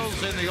Nyla Rose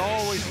and the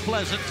always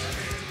pleasant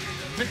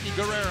Vicky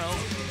Guerrero.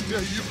 Yeah,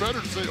 you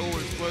better say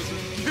always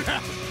pleasant.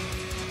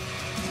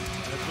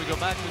 As we go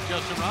back to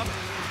Justin Roberts.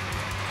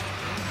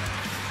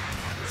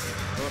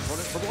 Her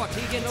opponent from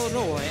Waukegan,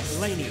 Illinois,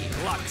 Laney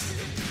Luck.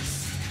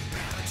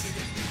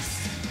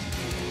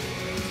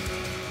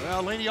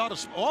 Well, Laney ought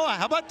to... Oh,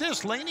 how about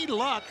this? Laney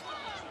Luck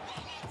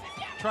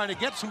trying to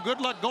get some good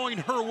luck going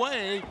her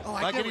way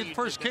by getting the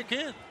first kick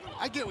in.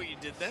 I get what you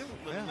did there.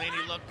 Little lady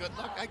luck, good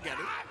luck. I get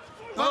it.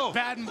 Oh.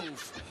 Bad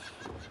move.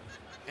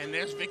 And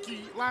there's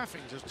Vicky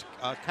laughing. Just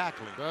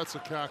cackling. That's a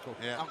cackle.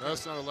 Yeah. Okay.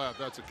 That's not a laugh.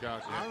 That's a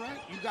cackle. All right.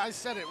 You guys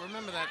said it.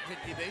 Remember that,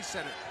 Vicky. They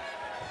said it.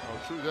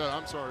 Oh, true that.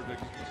 I'm sorry,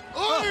 Vicky.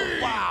 Oh,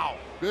 wow.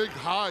 Big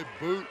high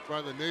boot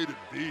by the native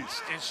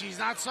beast. And she's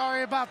not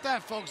sorry about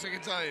that, folks, I can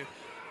tell you.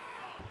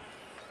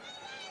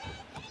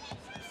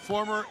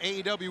 Former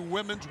AEW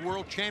Women's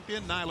World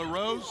Champion Nyla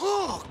Rose.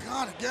 Oh,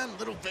 God, again,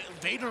 little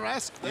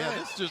Vader-esque there.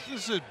 Yeah,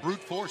 this is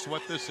brute force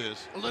what this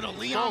is. A little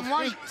Leon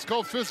White. It's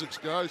called physics,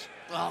 guys.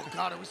 Oh,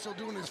 God, are we still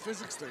doing his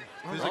physics thing?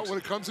 Well, when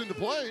it comes into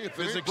play, if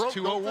Physics it ain't broke,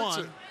 don't 201.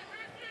 fix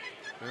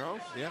it. You know?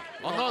 Yeah.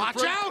 I'm not Watch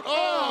afraid. out!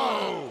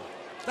 Oh!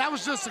 That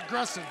was just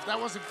aggressive. That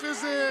wasn't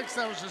physics.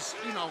 That was just,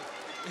 you know,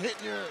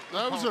 hitting your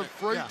That was a opponent.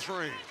 freight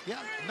train. Yeah,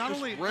 not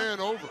Just only ran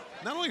over.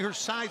 Not only her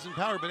size and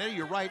power, but Eddie,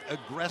 you're right,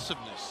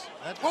 aggressiveness.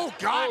 Oh,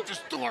 God,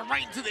 just threw her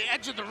right into the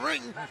edge of the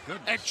ring.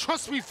 And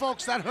trust me,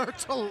 folks, that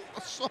hurts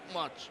so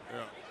much.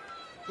 Yeah.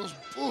 Those,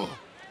 A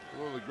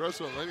little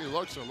aggressive. Laney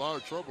Luck's in a lot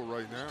of trouble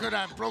right now. could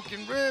have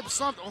broken ribs,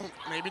 something. Oh,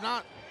 maybe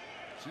not.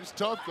 She's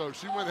tough, though.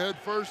 She went head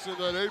first in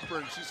that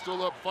apron. She's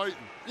still up fighting.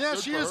 Yeah,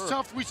 Good she for is her.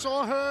 tough. We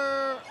saw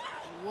her.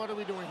 What are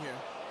we doing here?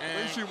 I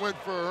think she went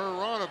for her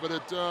Rana, but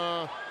it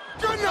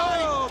Good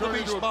night! Oh, the turned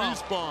into beast a bomb.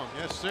 beast bomb.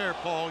 Yes, sir,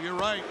 Paul, you're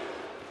right.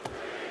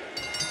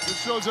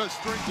 This shows that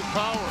strength and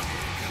power.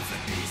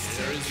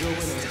 There is your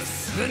winner,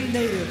 the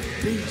native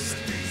beast,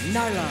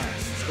 Nyla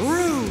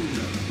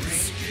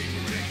Rose.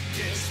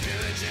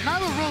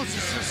 Nyla Rose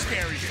is just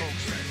scary,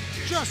 folks.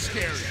 Just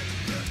scary.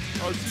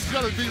 Oh, she's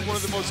got to be one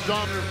of the most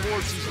dominant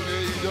forces in the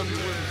AEW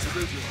Women's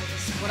Division.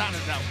 Without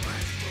a doubt.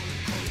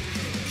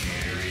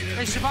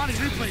 Hey, Shivani's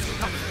replays are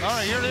coming. All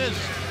right, here it is.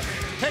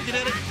 Take it,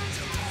 Eddie.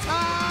 Look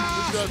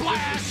at that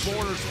Splash! vicious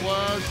corner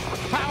splash.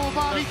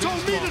 Powerbomb. He That told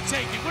beast me bomb. to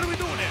take it. What are we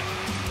doing here?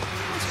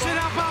 Sit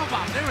down,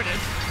 powerbomb. There it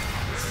is.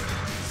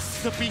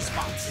 The beast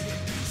bomb.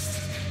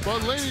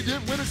 But Laney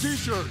did win a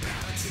T-shirt.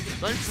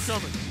 Thanks for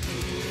coming.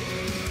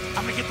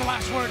 I'm gonna get the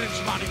last word in,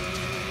 Shivani.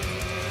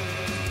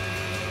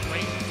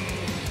 Wait.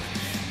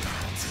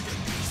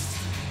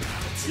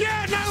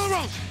 Yeah, Nyla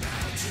Rose.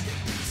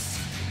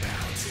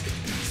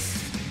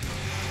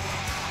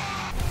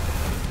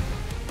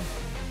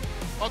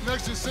 Up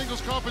next is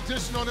singles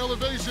competition on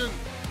Elevation.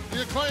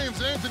 The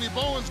Acclaim's Anthony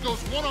Bowens goes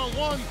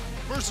one-on-one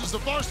versus the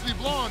Varsity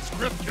Blondes,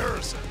 Griff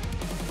Garrison.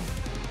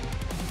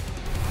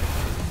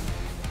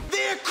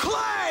 The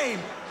Acclaim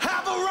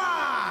have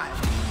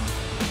arrived!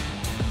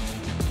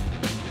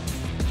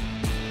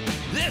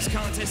 This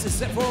contest is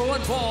set for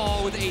one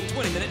fall with a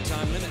 20-minute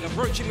time limit.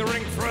 Approaching the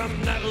ring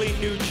from Nutley,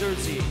 New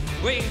Jersey,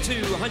 weighing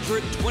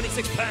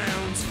 226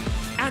 pounds,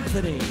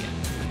 Anthony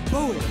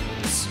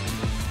Bowens.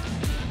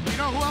 You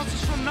know who else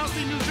is from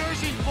Nutley, New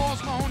Jersey?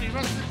 Balls Mahoney.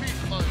 Rest in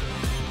peace, bud.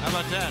 How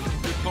about that?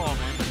 Good call,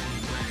 man.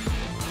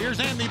 Here's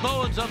Anthony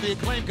Bowens of the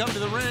Acclaim coming to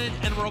the ring,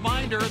 and a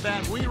reminder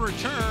that we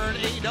return,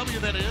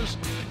 AEW that is,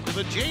 to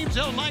the James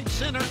L. Knight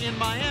Center in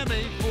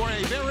Miami for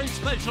a very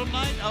special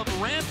night of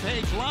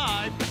Rampage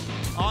Live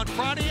on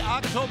Friday,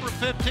 October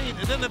 15th,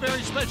 and then the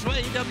very special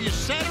AEW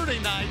Saturday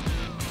night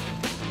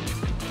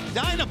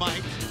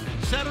Dynamite,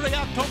 Saturday,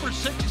 October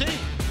 16th.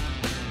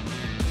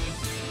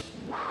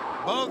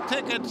 Both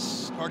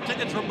tickets, or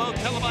tickets for both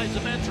televised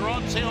events, are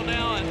on sale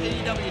now at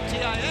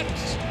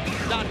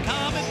AEWTIX.com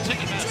and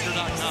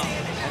Ticketmaster.com.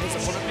 And his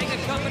opponent being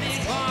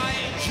accompanied by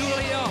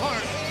Julia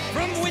Hart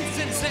from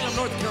Winston-Salem,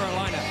 North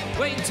Carolina,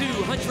 weighing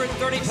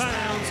 230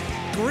 pounds,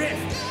 Griff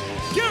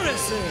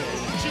Garrison.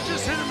 She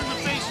just hit him in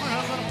the face with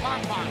her little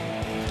pom-pom.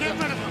 Get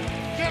rid of him.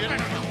 Get rid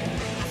of him.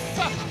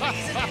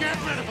 Get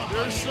rid of him.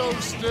 You're so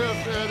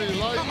stiff, Eddie.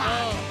 Lighten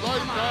up.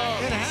 Lighten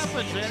up. It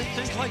happens, Eddie.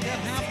 Things like that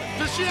happen.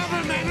 Does she have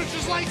her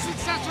manager's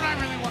license? That's what I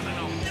really want to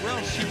know.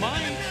 Well, she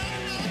might.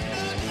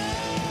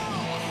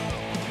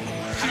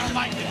 I don't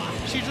like it.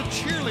 She's a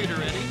cheerleader,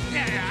 Eddie.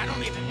 Yeah, I don't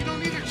need it. You don't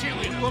need a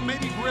cheerleader. Well,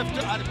 maybe Griff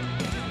does.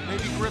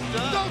 Maybe Griff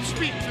does. Don't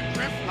speak for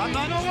Griff. I'm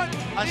not. You know what?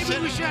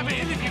 Maybe we should have an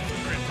interview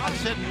for Griff. I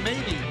said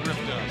maybe Griff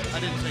does. I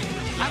didn't say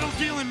Griff does. I don't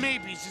deal in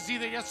maybes. It's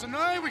either yes or no.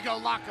 Here we go.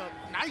 Lock up.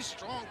 Nice,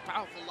 strong,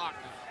 powerful lock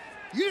up.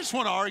 You just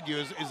want to argue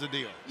is the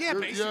deal. Yeah,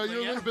 basically.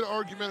 You're a little bit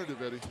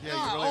argumentative, Eddie. Yeah,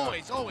 you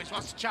really always.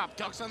 Watch the chop.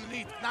 Ducks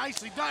underneath.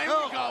 Nicely done. Here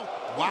we go.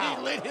 Wow.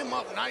 He lit him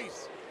up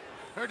nice.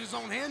 Hurt his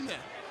own hand there.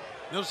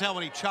 Notice how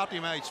when he chopped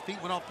him out, his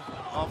feet went off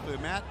the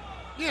mat?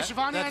 Yeah,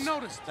 Shivani, I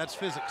noticed. That's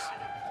physics.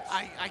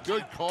 I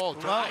Good call,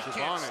 I Shivani.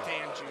 can't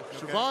stand you.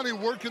 Shivani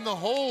working the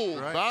hold.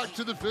 Right. Back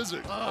to the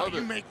physics. Oh, Love you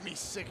it. make me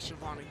sick,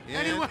 Shivani. And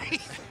Anyway.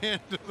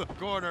 into the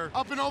corner.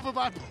 Up and over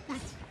by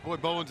Bowens. Boy,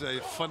 Bowen's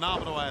a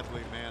phenomenal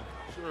athlete, man.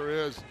 Sure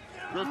is.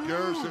 Griff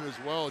Garrison as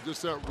well.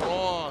 Just that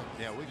raw,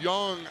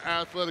 young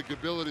athletic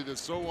ability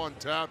that's so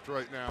untapped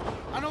right now.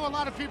 I know a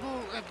lot of people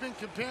have been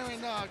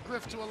comparing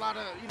Griff to a lot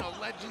of,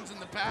 legends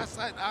in the past.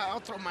 I'll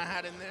throw my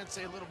hat in there and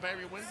say a little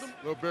Barry Windham.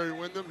 Little Barry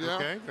Windham, yeah.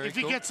 Okay, very If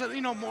he gets,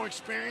 more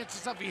experience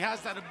and stuff, he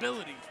has that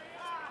ability.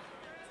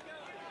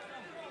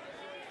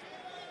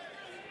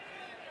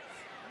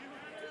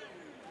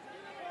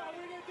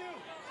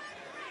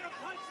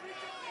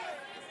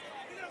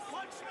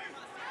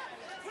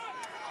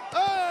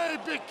 Hey,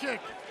 big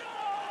kick.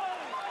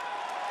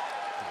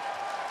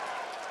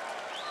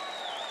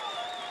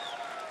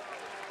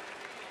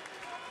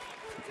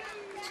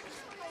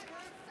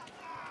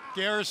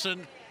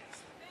 Garrison.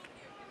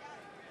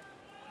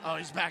 Oh,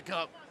 he's back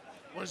up.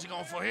 What is he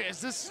going for here?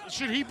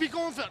 Should he be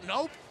going for?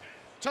 Nope.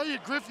 Tell you,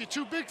 Griff, you're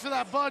too big for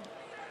that, bud.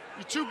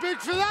 You're too big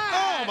for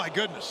that. Oh, my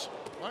goodness.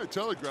 I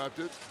telegraphed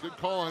it. Good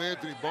call on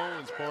Anthony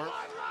Bowen's part.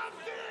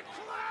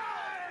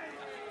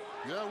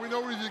 Yeah, we know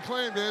what he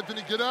claimed,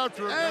 Anthony. Get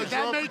after him. Hey,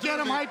 that may get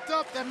him hyped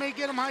up. That may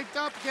get him hyped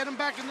up. Get him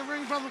back in the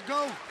ring, brother.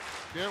 Go.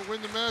 Can't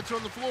win the match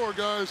on the floor,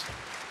 guys.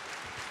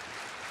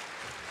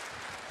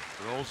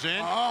 Rolls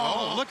in.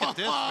 Oh, look at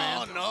this,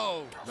 man.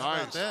 Oh, no.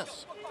 Nice.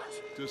 This.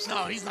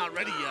 No, he's not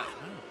ready yet.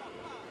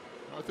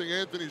 I think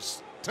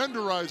Anthony's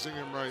tenderizing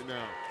him right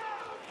now.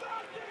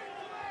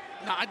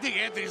 No, I think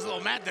Anthony's a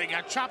little mad that he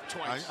got chopped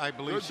twice. I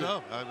believe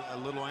so. A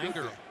little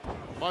anger.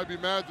 Might be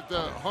mad that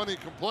the honey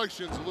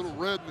complexion's a little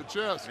red in the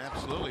chest.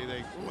 Absolutely.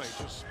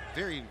 Just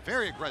very,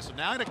 very aggressive.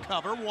 Now to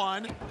cover.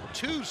 1,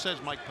 2, says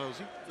Mike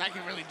Posey. That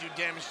can really do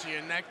damage to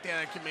your neck there.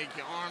 That can make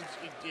your arms,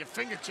 your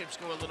fingertips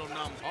go a little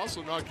numb.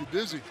 Also knock you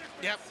dizzy.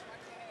 Yep.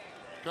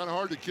 Kind of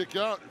hard to kick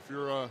out if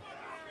you're,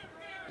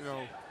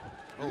 the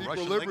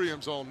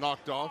equilibrium's all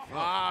knocked off.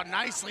 Ah,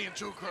 nicely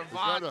into a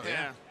cravat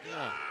there.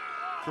 Yeah.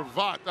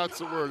 Cravat, that's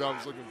the word I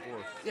was looking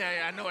for.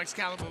 Yeah, I know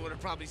Excalibur would have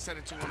probably sent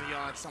it to one of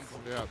y'all at some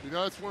point. Yeah,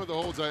 that's one of the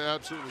holds I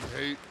absolutely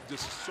hate.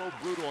 Just so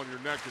brutal on your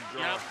neck and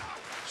jaw. Yep.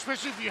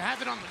 Especially if you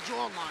have it on the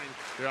jawline.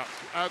 Yeah,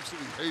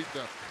 absolutely hate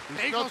that. There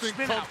There's you go, nothing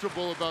spin out.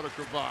 comfortable about a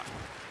cravat.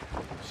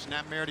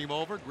 Snap married him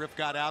over. Griff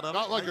got out of it.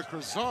 Not like a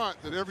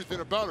croissant, that everything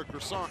about a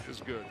croissant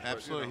is good.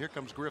 Absolutely. But, Here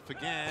comes Griff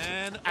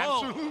again.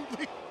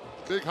 Absolutely.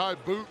 Big high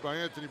boot by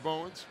Anthony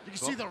Bowens. You can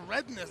see the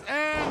redness.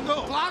 And the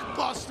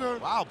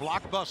blockbuster. Wow,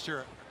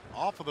 blockbuster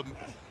off of the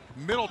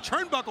middle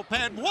turnbuckle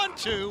pad. 1,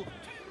 2,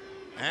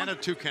 and a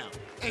 2 count.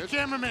 Hey,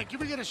 cameraman, can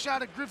we get a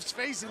shot of Griff's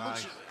face? It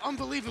looks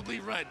unbelievably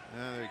red.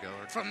 Yeah, there you go.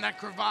 From that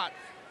cravat.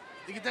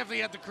 You can definitely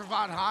have the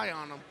cravat high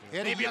on him.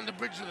 Eddie, Maybe on the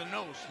bridge of the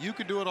nose. You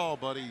can do it all,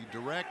 buddy.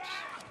 Direct.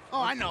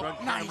 Oh, I know.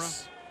 Front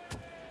Nice.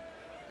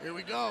 Here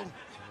we go.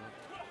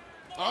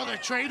 Oh, they're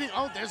trading.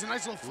 Oh, there's a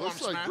nice little form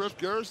Looks like smash. Griff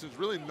Garrison's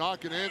really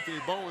knocking Anthony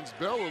Bowen's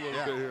bell a little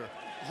bit here.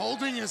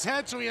 Holding his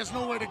head so he has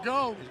nowhere to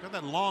go. He's got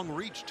that long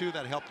reach, too,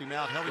 that helped him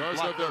out. He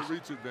does have that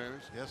reach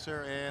advantage. Yes,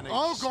 sir. And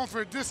going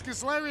for a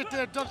discus lariat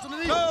there. Ducks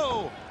underneath.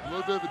 Go! A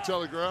little bit of a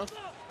telegraph.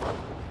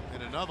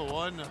 And another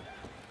one.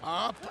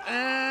 Up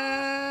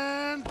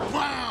and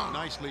bam!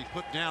 Nicely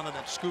put down to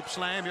that scoop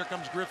slam. Here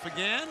comes Griff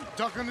again.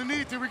 Duck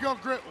underneath. Here we go,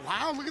 Griff.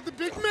 Wow, look at the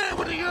big man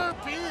with the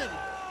European.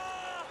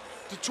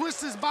 To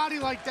twist his body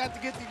like that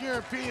to get the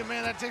European,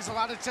 man, that takes a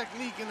lot of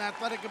technique and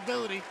athletic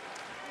ability.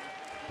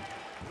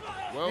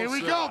 Well Here we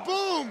said. go,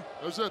 boom!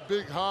 There's that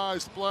big high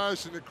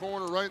splash in the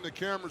corner right in the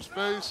camera's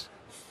face.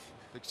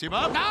 Picks him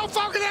up. Now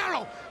Falcon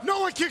Arrow!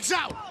 No one kicks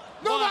out!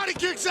 Nobody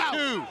kicks out!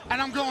 2.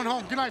 And I'm going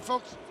home. Good night,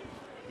 folks.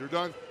 You're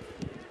done?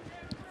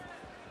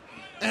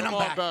 And Come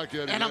I'm on back. back,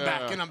 Eddie. And I'm yeah.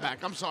 back, and I'm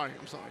back. I'm sorry.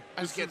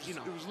 I just get,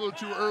 It was a little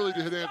too early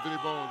to hit Anthony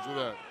Bowens with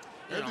that.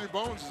 Anthony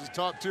Bowens is a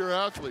top-tier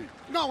athlete.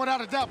 No,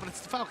 without a doubt, but it's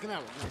the Falcon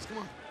Arrow, guys. Come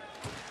on.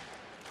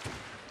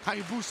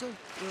 Hayabusa, you know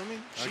what I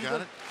mean? I Shida.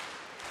 got it.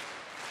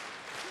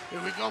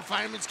 Here we go,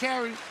 fireman's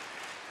carry.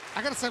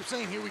 I gotta stop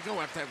saying here we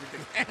go after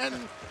everything.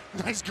 And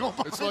nice go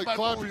behind It's like by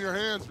clapping Bowens. your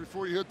hands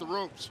before you hit the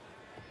ropes.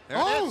 There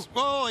it is.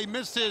 Oh, he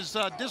missed his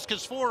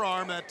discus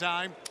forearm that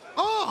time.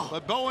 Oh!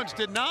 But Bowens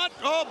did not.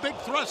 Oh, big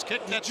thrust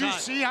kick that Did you time.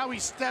 see how he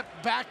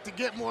stepped back to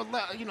get more,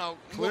 more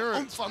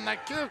Clearance. oomph on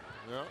that kick?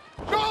 Yeah.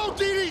 No,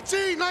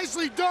 DDT,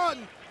 nicely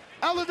done.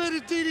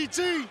 Elevated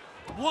DDT.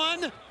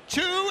 1,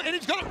 2, and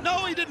he's gonna,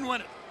 no, he didn't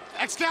win it.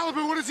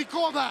 Excalibur, what does he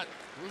call that?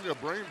 Look at a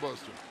brain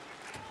buster.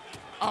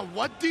 A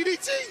what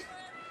DDT?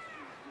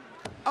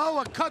 Oh,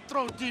 a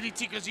cutthroat DDT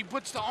because he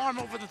puts the arm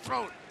over the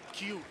throat.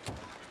 Cute.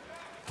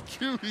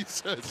 Cute, he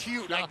says.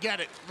 Cute, I get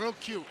it. Real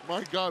cute.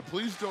 My God,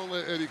 please don't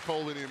let Eddie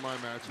call any of my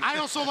matches. I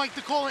also like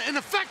to call it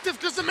ineffective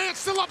because the man's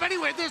still up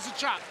anyway. There's a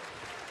chop.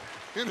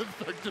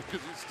 Ineffective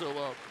because he's still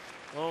up.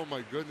 Oh,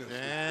 my goodness.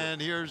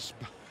 And here's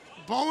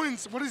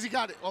Bowens, what has he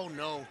got? Oh,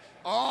 no.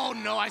 Oh,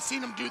 no, I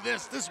seen him do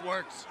this. This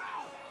works.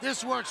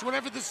 This works.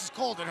 Whatever this is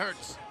called, it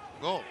hurts.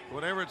 Oh,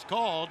 whatever it's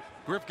called,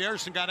 Griff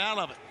Garrison got out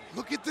of it.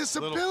 Look at this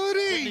Little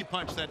ability. kidney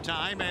punch that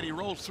time, and he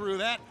rolls through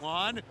that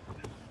one.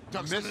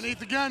 Ducks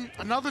underneath again.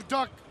 Another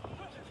duck.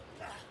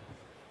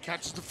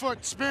 Catches the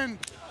foot. Spin.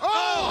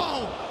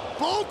 Oh!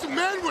 Both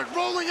men with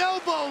rolling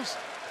elbows.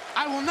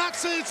 I will not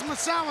say it's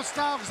Misawa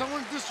style because I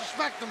wouldn't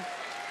disrespect him.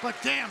 But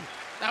damn,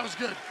 that was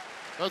good.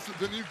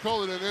 Then you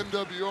call it an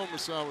NWO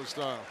Misawa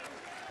style.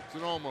 It's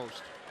an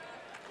almost.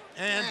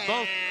 And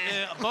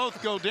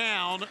both go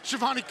down.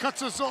 Shivani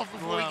cuts us off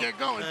before we get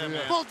going.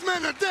 Yeah. Both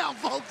men are down,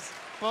 folks.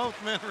 Both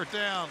men are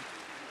down.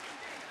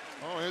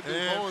 Oh, Anthony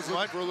Bowens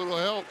looking for a little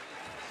help.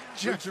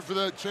 Reaching for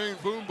that chain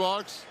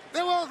boombox.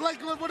 Well, like,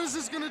 what is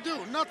this going to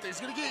do? Nothing. It's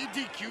going to get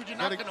you DQ'd. You're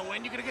not going to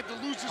win. You're going to get the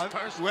loser's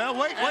purse. Well,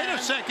 wait a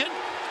second.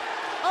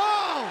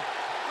 Oh!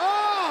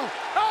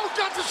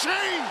 Got the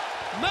chain!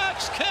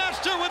 Max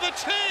Caster with a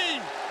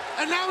chain!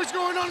 And now he's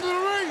going under the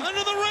ring.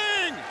 Under the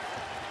ring!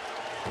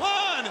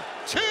 1,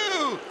 2,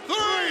 3!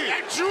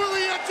 And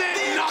Julia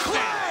did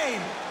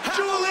nothing!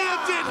 Julia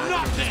did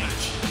nothing!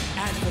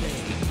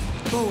 Anthony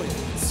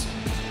Bowens.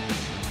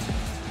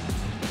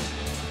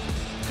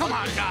 Come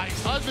on,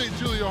 guys. I think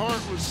Julia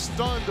Hart was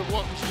stunned at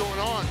what was going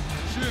on.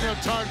 She didn't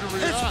have time to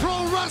react. It's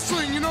pro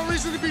wrestling. You no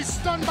reason to be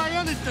stunned by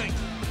anything.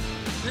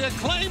 The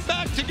Acclaim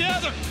back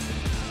together.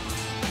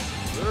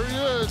 There he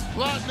is,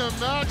 Platinum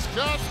Max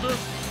Caster.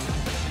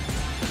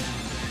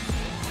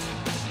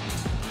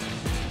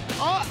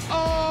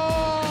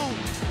 Uh-oh!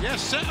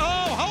 Yes,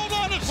 hold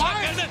on a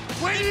second.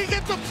 Where did he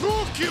get the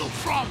pool cue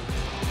from?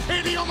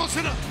 And he almost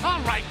hit a...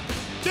 All right,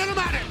 get him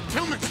at it.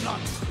 Tillman's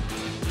nuts.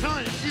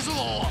 Tillman, he's a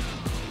little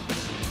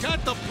off.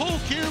 Got the pool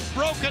cue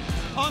broken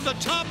on the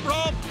top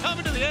rope,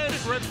 coming to the aid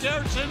of Griff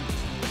Garrison.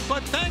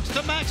 But thanks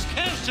to Max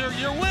Caster,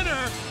 your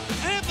winner,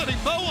 Anthony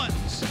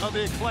Bowens of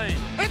the Acclaim.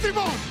 Anthony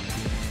Bowens!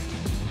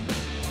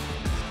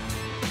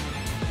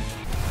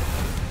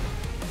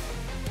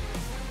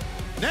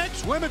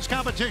 Next women's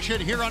competition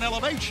here on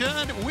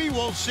Elevation, we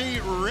will see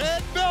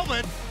Red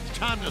Velvet. It's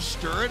time to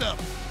stir it up.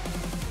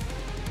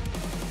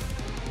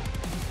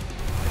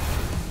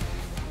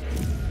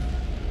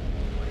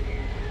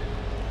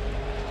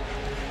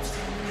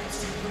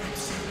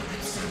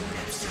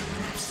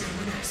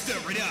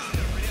 Stir it up.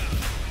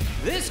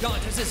 This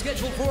contest is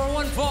scheduled for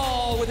one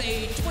fall with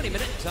a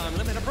 20-minute time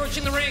limit.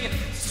 Approaching the ring,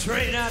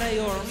 straight out of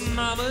your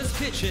mama's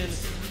kitchen,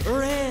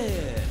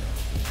 Red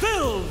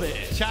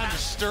Velvet. Time to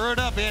stir it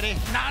up, Eddie.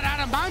 Not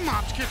out of my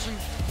mom's kitchen.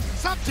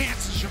 Stop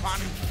dancing,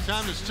 Shivani.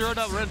 Time to stir it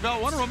up, Red Velvet.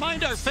 I want to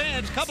remind our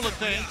fans a couple of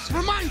things.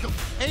 Remind them.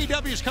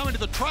 AEW is coming to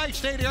the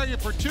tri-state area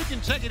for 2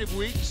 consecutive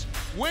weeks.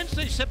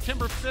 Wednesday,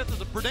 September 5th at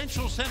the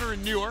Prudential Center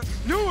in Newark.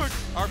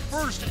 Our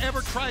first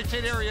ever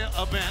tri-state area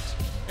event.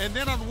 And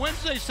then on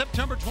Wednesday,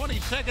 September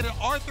 22nd at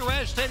Arthur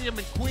Ashe Stadium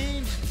in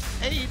Queens,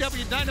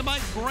 AEW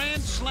Dynamite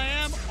Grand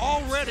Slam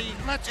already.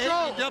 Let's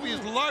go.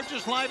 AEW's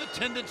largest live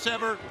attendance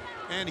ever.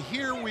 And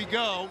here we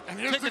go. And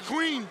here's the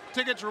queen.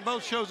 Tickets for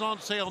both shows on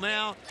sale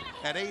now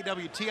at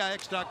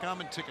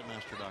AEWTIX.com and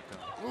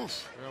Ticketmaster.com.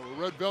 Oof. Yeah, well,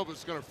 Red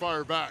Velvet's going to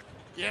fire back.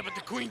 Yeah, but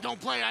the queen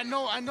don't play. I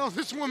know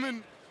this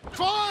woman.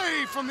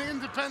 Fly from the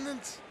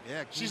independents.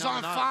 Yeah, she's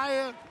on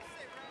fire.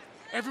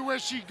 Everywhere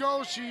she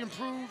goes, she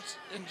improves,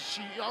 and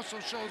she also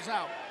shows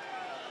out.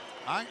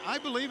 I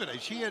believe it.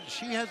 She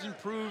has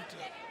improved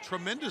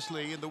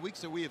tremendously in the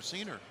weeks that we have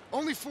seen her.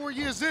 Only 4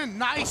 years in.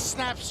 Nice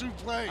snap suit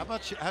play. How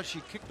about how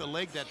she kicked the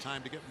leg that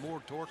time to get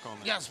more torque on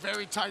it? Yes,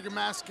 very Tiger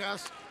Mask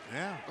cast.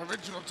 Yeah.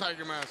 Original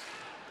Tiger Mask.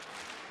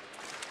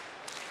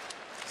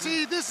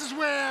 See, this is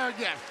where,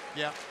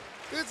 Yeah.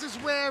 This is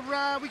where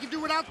we can do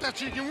without that.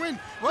 She can win.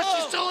 But Whoa.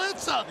 she still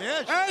hits her.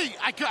 Yeah, Hey,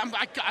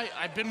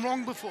 I've been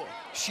wrong before.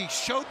 She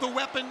showed the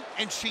weapon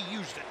and she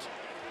used it.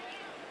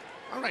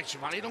 All right,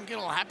 Shivani, don't get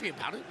all happy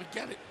about it. We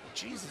get it.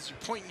 Jesus, you're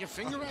pointing your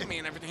finger at me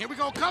and everything. Here we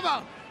go, come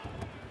out.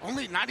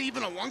 Only not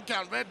even a 1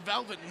 count. Red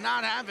Velvet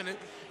not having it.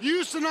 You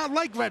used to not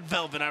like Red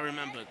Velvet, I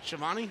remember.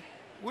 Shivani?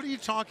 What are you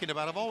talking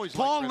about? I've always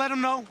Paul, liked let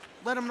him know.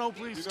 Let him know,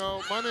 please. You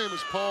know, my name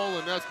is Paul,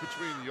 and that's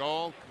between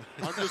y'all.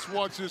 I'm just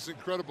watching this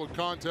incredible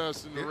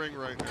contest in the ring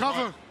right now.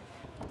 Cover.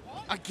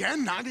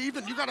 Again, not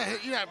even. You gotta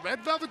hit. Yeah,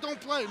 Red Velvet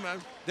don't play,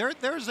 man.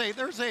 There's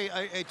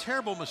a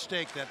terrible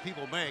mistake that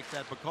people make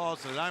that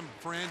because that I'm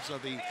friends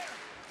of the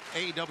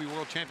AEW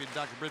World Champion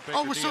Dr. Britt Baker.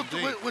 Oh,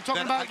 we're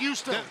talking about you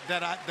still.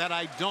 That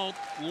I don't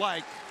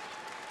like.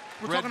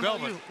 We're Red talking Velvet.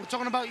 about you. We're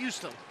talking about you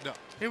still. No.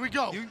 Here we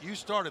go. You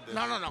started this.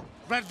 No.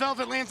 Red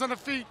Velvet lands on the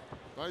feet.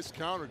 Nice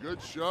counter,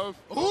 good shove.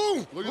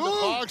 Ooh! Look at the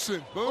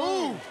boxing.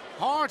 Boom! Ooh!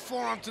 Hard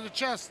forearm to the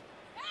chest.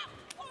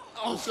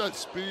 What's that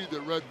speed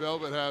that Red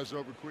Velvet has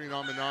over Queen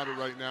Aminata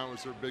right now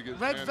is her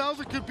biggest Red advantage.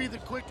 Velvet could be the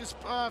quickest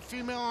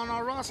female on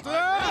our roster.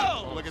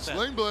 Oh, look at that.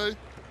 Sling blade.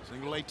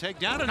 Sling blade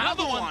takedown.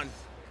 Another one.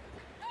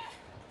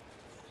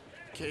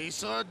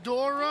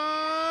 Quesadora.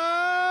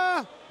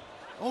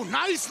 Oh,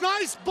 nice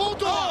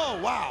bulldog. Oh,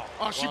 wow.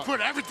 Oh, she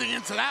put everything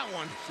into that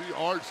one. She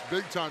arched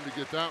big time to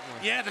get that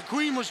one. Yeah, the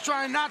Queen was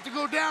trying not to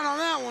go down on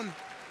that one.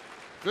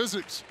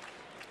 Physics.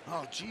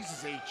 Oh,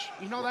 Jesus, H.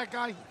 You know that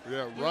guy?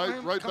 Yeah,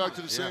 right back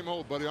to the same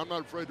hole, buddy. I'm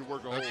not afraid to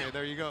work a hole. Okay,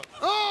 there you go.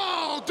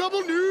 Oh,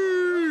 double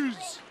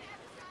knees.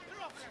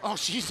 Oh,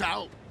 she's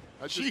out.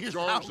 That just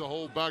jars the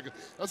whole back.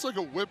 That's like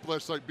a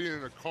whiplash, like being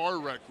in a car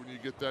wreck when you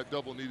get that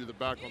double knee to the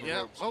back on the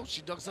ropes. Oh,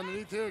 she ducks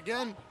underneath here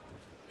again.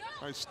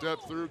 Nice step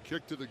through,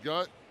 kick to the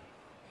gut.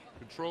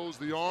 Controls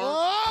the arm.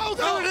 Oh,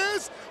 there it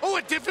is. Oh,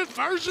 a different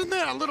version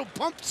there. A little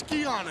pump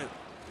ski on it.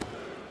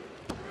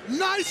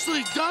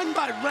 Nicely done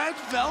by Red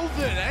Velvet.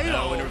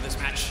 The winner of this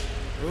match,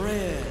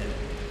 Red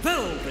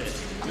Velvet.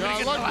 Yeah,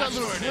 I like that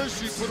little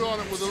twist she put on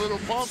it with a little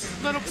pump.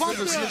 Little pump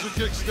there. Scissor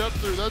kick step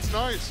through. That's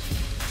nice.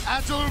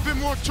 Adds a little bit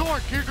more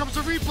torque. Here comes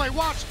the replay.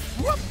 Watch.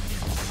 Whoop.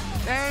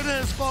 There it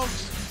is,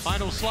 folks.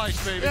 Final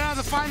slice, baby. Yeah,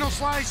 the final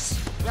slice.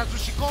 That's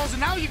what she calls it.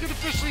 Now you can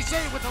officially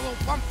say it with a little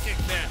pump kick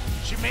there.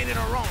 She made it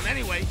her own.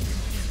 Anyway.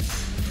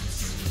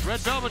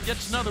 Red Velvet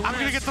gets another win. I'm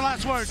going to get the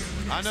last word.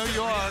 I know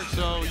you are,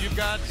 so you've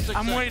got 6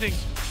 seconds. I'm waiting.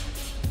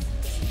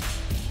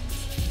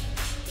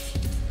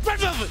 Red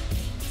Velvet.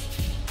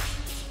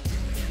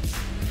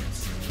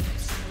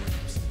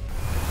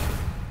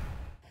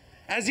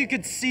 As you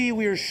can see,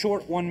 we are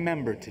short one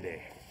member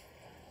today.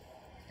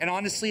 And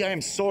honestly, I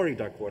am sorry,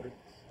 Darkwater.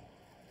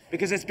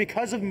 Because it's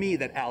because of me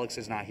that Alex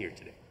is not here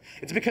today.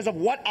 It's because of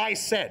what I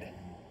said.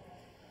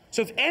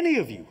 So if any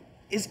of you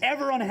is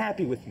ever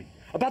unhappy with me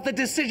about the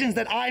decisions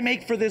that I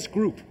make for this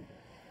group,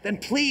 then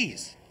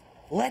please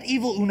let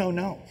Evil Uno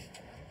know.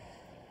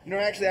 You know,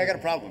 actually, I got a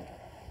problem.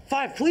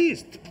 5,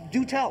 please,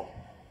 do tell.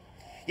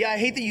 Yeah, I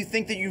hate that you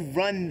think that you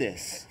run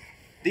this,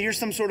 that you're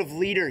some sort of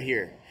leader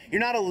here.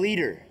 You're not a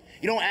leader.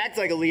 You don't act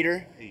like a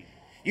leader.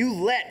 You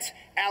let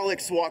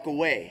Alex walk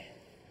away.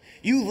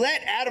 You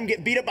let Adam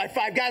get beat up by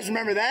 5 guys,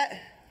 remember that?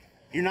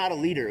 You're not a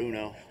leader,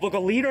 Uno. Look, a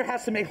leader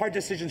has to make hard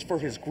decisions for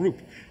his group.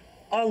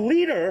 A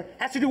leader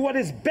has to do what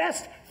is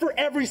best for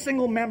every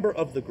single member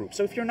of the group.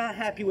 So if you're not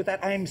happy with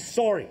that, I am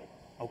sorry,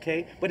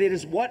 okay? But it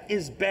is what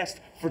is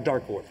best for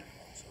Dark Order.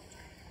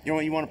 You know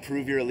what, you want to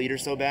prove you're a leader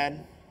so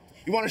bad?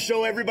 You want to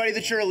show everybody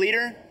that you're a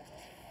leader?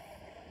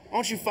 Why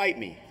don't you fight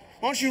me?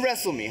 Why don't you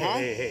wrestle me, huh?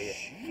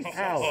 Hey.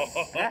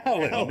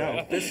 Alan,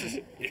 no, this is...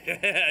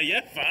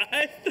 Yeah, 5.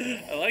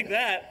 I like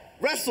that.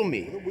 Wrestle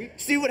me.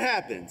 See what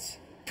happens.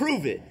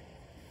 Prove it.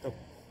 Oh.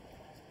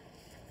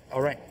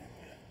 All right,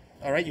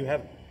 you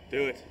have it.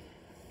 Do it.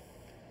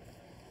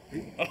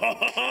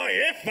 Oh,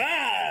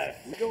 yeah, 5.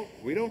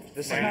 We don't.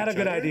 This is not a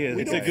good idea.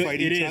 We don't fight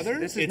each other.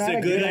 This is not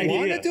a good idea.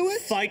 Want to do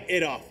it? Fight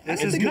it off.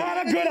 This is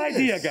not a good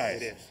idea,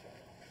 guys. It is.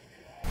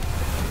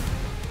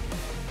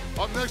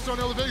 Up next on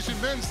Elevation,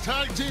 men's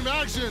tag team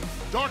action.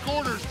 Dark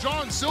Order's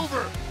John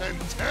Silver and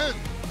 10.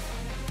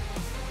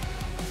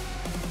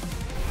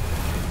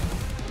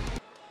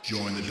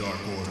 Join the Dark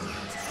Order.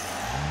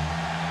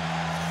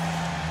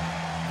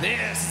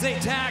 This is a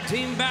tag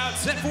team bout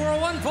set for a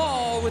 1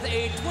 fall with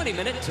a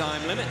 20-minute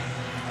time limit.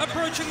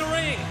 Approaching the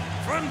ring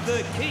from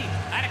the Keep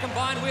at a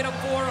combined weight of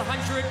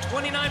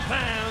 429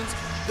 pounds,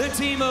 the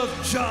team of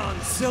John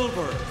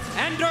Silver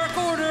and Dark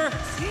Order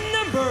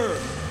number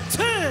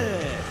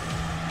 10.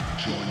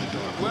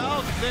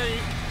 Well, they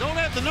don't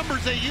have the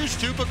numbers they used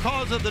to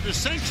because of the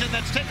dissension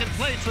that's taken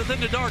place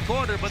within the Dark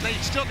Order, but they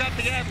still got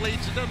the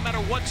athletes. It doesn't matter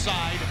what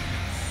side.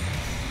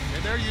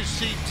 And there you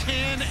see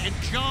 10 and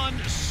John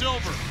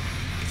Silver,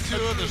 2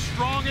 of the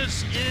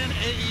strongest in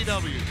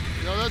AEW.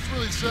 You know, that's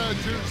really sad,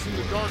 too, to see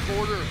the Dark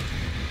Order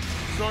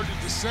start to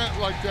dissent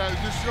like that. It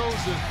just shows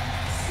that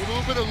with a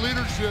little bit of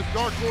leadership,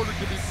 Dark Order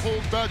can be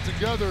pulled back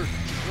together.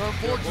 And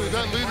unfortunately,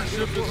 that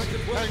leadership is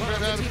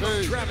Hangman Adam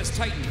Page. Travis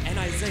Titan and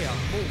Isaiah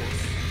Moore.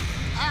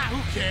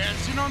 Who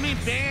cares? You know what I mean?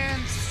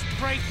 Bands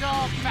break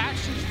up,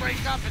 factions break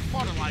up. It's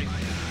part of life.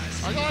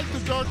 I like the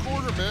Dark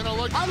Order, man. I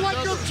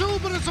like them too,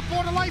 but it's a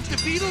part of life. The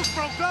Beatles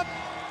broke up.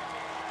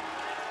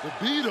 The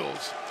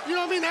Beatles? You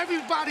know what I mean?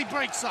 Everybody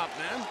breaks up,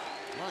 man.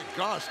 My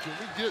gosh, can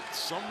we get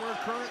somewhere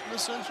current in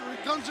this century?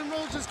 Guns N'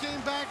 Roses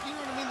came back, you know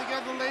what I mean,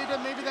 together later.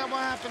 Maybe that will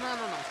happen, I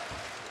don't know.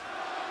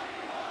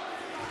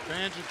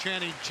 Fans are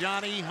chanting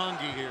Johnny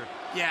Hungy here.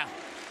 Yeah.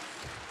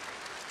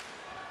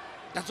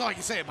 That's all I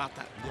can say about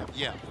that.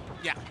 Yeah.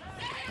 Yeah.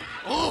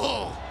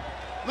 Oh,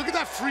 look at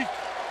that freak.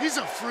 He's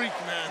a freak,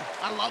 man.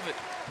 I love it.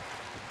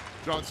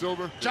 John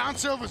Silver? John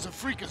Silver's a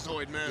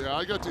freakazoid, man. Yeah,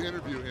 I got to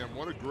interview him.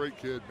 What a great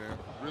kid, man.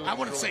 Really I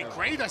wouldn't say enjoy him.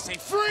 great, I say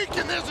freak,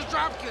 and there's a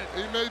drop kick.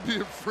 He may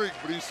be a freak,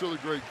 but he's still a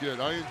great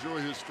kid. I enjoy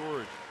his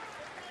story.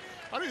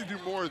 I need to do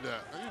more of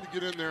that. I need to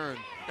get in there and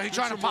Are you do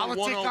trying to some more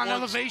politic on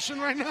one-on-ones.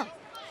 elevation right now?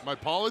 My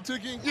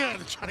politicking? Yeah,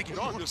 they're trying to get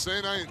No, I'm just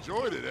saying I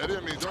enjoyed it, Eddie.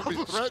 I mean, don't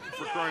be threatened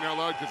for crying out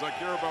loud because I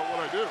care about what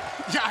I do.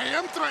 Yeah, I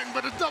am threatened,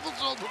 but a double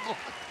shoulder blow.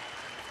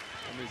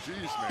 I mean,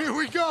 geez, man. Here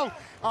we go.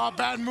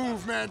 Bad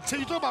move, man.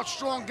 You talk about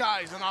strong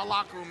guys in our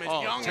locker room. It's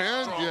young 10?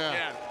 and strong.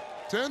 Yeah.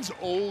 10's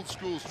old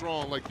school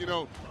strong. Like, you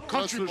know,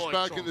 Country wrestlers boy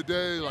back strong. in the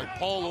day, like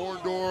Paul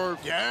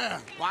Orndorff.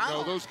 Yeah, wow. You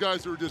know, those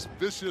guys who were just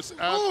vicious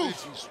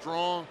athletes and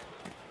strong.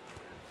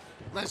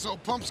 Nice little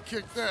pumps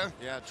kick there.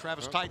 Yeah,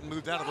 Travis Titan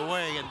moved out of the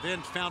way and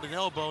then found an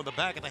elbow in the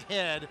back of the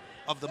head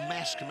of the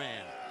Masked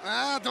Man.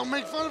 Don't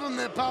make fun of him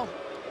there, pal.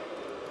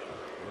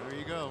 There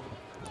you go.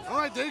 All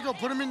right, there you go.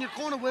 Put him in your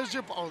corner. Where's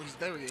your... Oh,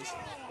 there he is.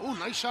 Oh,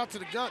 nice shot to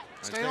the gut.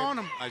 Stay on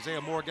him.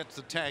 Isaiah Moore gets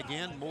the tag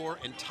in. Moore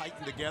and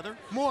Titan together.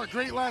 Moore,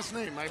 great last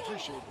name. I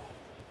appreciate it.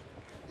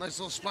 Nice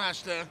little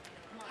splash there.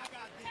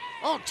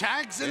 Oh,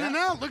 tags in and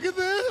out. Look at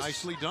this.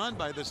 Nicely done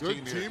by this Good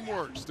team here.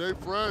 teamwork. Stay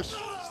fresh.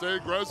 Stay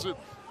aggressive.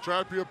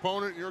 Trap your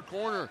opponent in your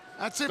corner.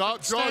 That's it.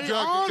 Stop Stay jaw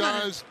on jacking,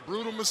 it. guys.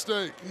 Brutal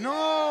mistake.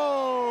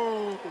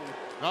 No.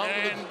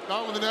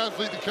 Not with an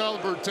athlete the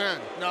caliber of 10.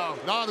 No.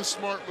 Not a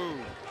smart move.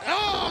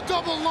 Oh,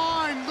 double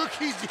line. Look,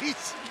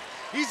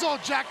 he's all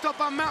jacked up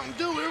on Mountain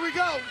Dew. Here we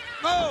go.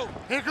 Oh.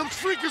 Here comes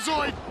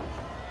Freakazoid.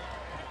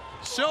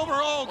 Silver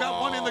got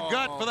one in the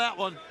gut for that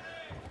one.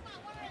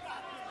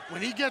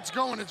 When he gets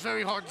going, it's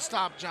very hard to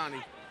stop,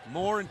 Johnny.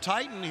 Moore and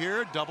Titan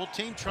here. Double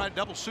team. Tried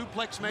double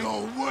suplex maybe.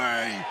 No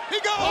way. He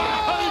goes.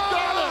 Oh, He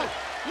got it.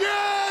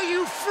 Yeah,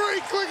 you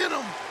freak. Look at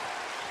him.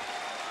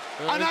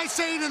 And I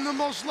say it in the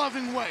most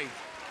loving way.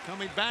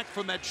 Coming back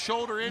from that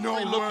shoulder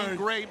injury, No looking way.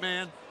 great,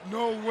 man.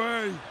 No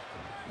way.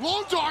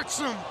 Long darts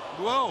him.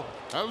 Whoa.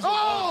 That was a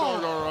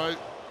long dart, all right.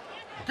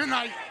 Good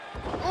night.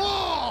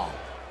 Oh,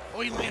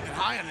 he landed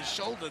high on his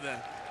shoulder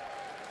there.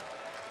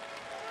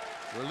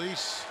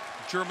 Release.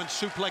 German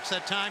suplex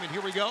that time, and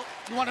here we go.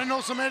 You want to know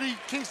some Eddie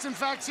Kingston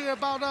facts here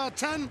about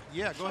 10?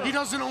 Yeah, go ahead. He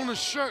doesn't own a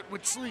shirt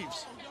with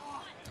sleeves.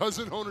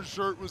 Doesn't own a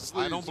shirt with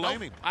sleeves. I don't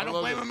blame him. I don't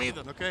blame him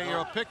either. Okay, you're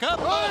a pickup.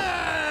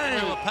 Hey!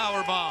 Oh, a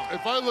power bomb.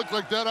 If I looked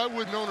like that, I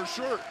wouldn't own a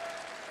shirt.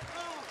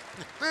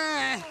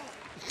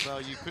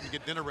 Well, you couldn't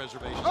get dinner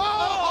reservations.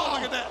 Oh,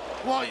 look at that.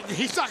 Well,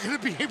 he's not going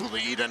to be able to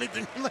eat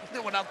anything like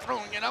that without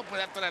throwing it up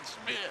after that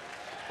spear.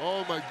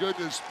 Oh, my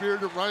goodness. Speared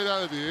him right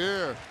out of the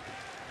air.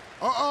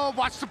 Uh-oh,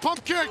 watch the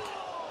pump kick.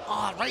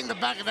 Oh, right in the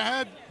back of the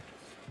head.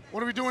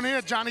 What are we doing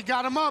here? Johnny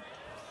got him up.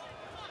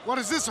 What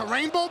is this, a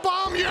rainbow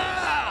bomb?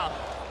 Yeah!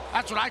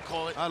 That's what I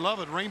call it. I love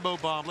it. Rainbow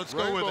bomb. Let's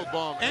go with it. Rainbow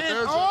bomb. And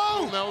there's a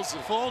full Nelson.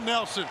 Full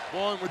Nelson.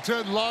 Boy, when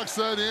Ted locks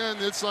that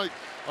in, it's like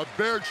a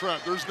bear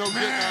trap. There's no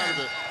getting out of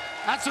it.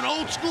 That's an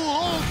old school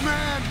hold,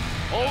 man.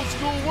 Old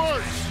school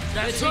works.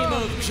 The team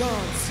of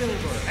John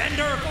Silver and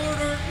Dark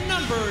Order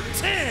number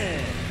 10.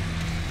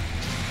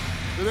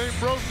 If it ain't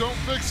broke, don't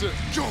fix it.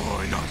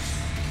 Join us.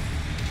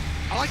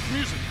 I like the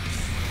music.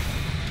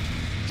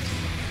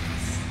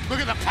 Look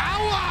at the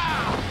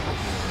power.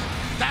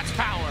 That's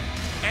power.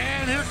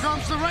 And here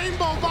comes the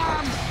rainbow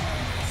bomb.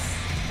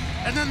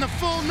 And then the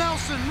full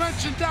Nelson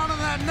wrenching down on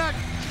that neck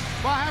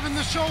while having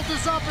the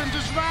shoulders up and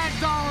just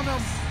ragdolling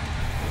him.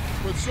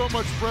 With so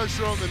much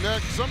pressure on the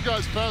neck, some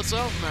guys pass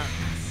out in that.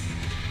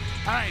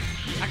 All right,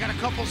 I got a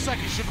couple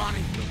seconds,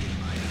 Shivani.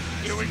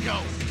 Here we go.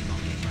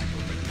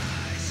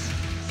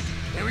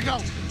 Here we go.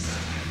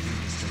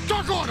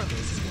 Dark Order.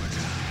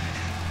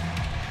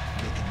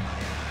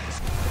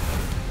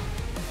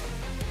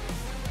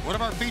 One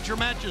of our feature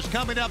matches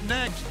coming up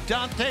next.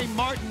 Dante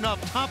Martin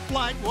of Top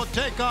Flight will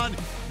take on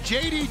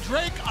JD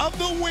Drake of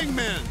the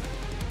Wingmen.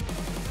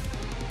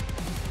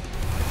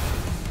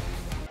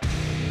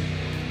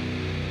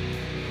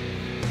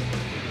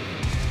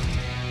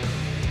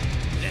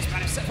 This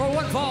match is set for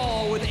one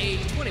fall with a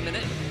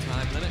 20-minute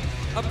time limit.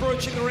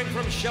 Approaching the ring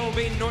from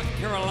Shelby, North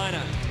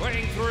Carolina,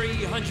 weighing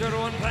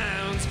 301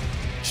 pounds,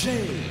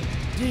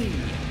 JD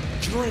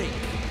Drake.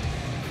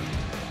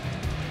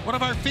 One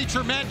of our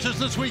feature matches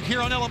this week here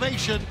on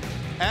Elevation,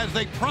 as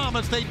they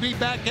promised they'd be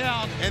back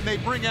out, and they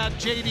bring out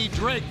JD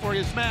Drake for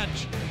his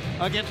match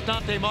against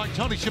Dante Martin.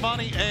 Tony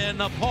Schiavone and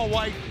Paul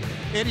White.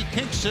 Eddie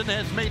Kingston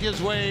has made his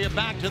way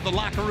back to the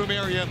locker room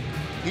area.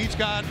 He's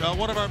got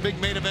one of our big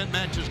main event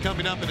matches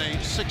coming up in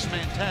a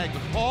six-man tag.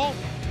 But Paul,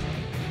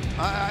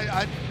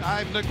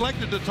 I've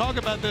neglected to talk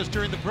about this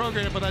during the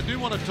program, but I do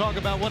want to talk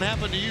about what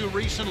happened to you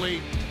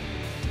recently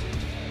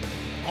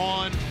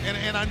on,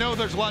 and I know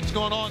there's lots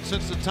going on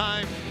since the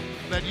time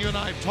that you and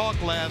I have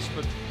talked last,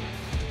 but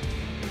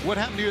what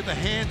happened to you at the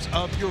hands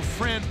of your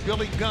friend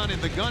Billy Gunn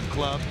in the Gun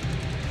Club?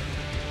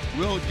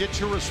 We'll get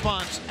your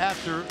response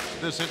after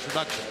this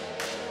introduction.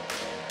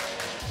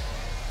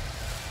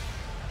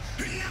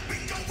 Here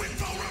we go with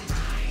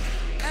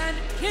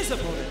his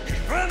opponent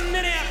from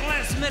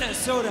Minneapolis,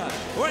 Minnesota,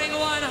 weighing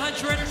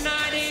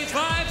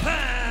 195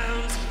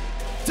 pounds,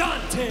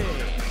 Dante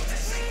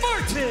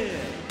Martin.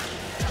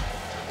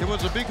 It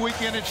was a big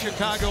weekend in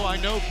Chicago, I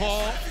know,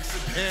 Paul,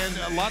 and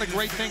a lot of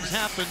great things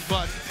happened,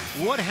 but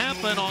what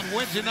happened on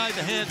Wednesday night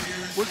ahead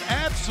was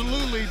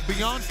absolutely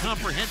beyond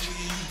comprehension.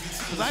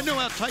 Because I know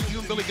how tight you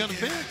and Billy Gunn have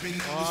been.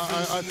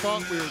 I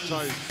thought we were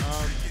tight.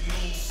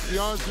 To be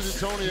honest with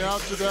you, Tony,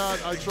 after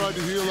that, I tried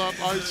to heal up,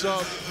 ice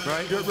up,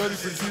 get ready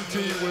for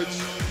QT,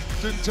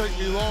 which didn't take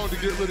me long to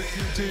get rid of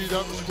QT.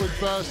 That was quick,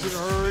 fast, in a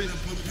hurry. It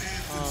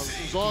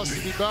was awesome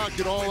to be back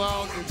at All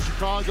Out in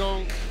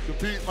Chicago,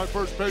 compete my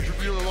first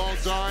pay-per-view in a long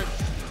time.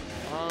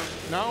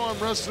 Now I'm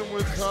wrestling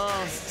with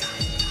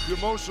the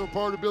emotional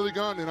part of Billy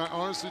Gunn, and I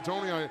honestly,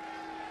 Tony,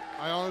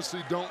 I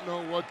honestly don't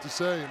know what to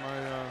say.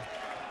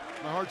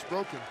 My heart's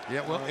broken.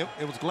 Yeah, well,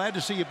 it was glad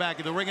to see you back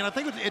in the ring, and I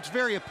think it's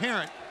very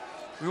apparent.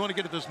 We want to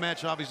get at this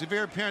match, obviously.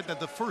 Very apparent that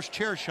the first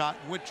chair shot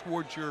went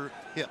towards your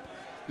hip.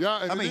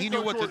 Yeah, and I mean, he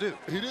knew what to do.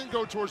 He didn't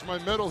go towards my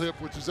metal hip,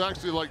 which is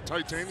actually like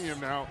titanium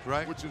now,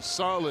 which is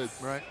solid.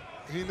 Right.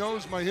 He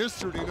knows my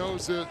history. He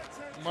knows that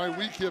my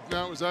weak hip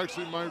now is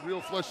actually my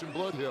real flesh and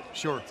blood hip.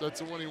 Sure.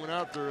 That's the one he went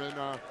after,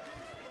 and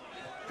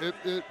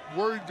it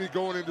worried me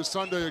going into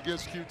Sunday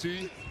against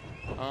QT,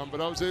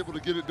 but I was able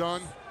to get it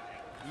done.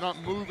 I'm not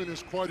moving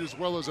quite as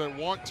well as I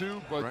want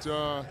to, but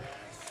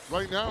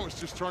right now it's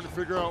just trying to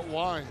figure out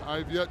why.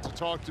 I've yet to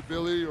talk to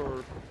Billy,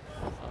 or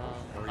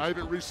I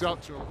haven't reached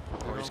out to him.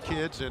 Or his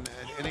kids. And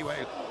anyway,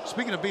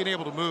 speaking of being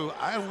able to move,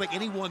 I don't think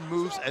anyone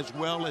moves as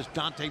well as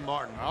Dante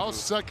Martin. I'll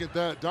second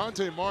that.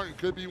 Dante Martin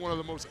could be one of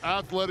the most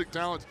athletic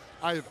talents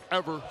I have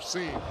ever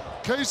seen.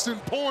 Case in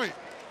point,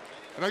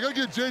 and I got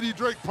to give J.D.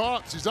 Drake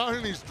props. He's out here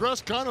and he's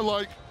dressed kind of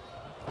like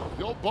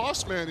the old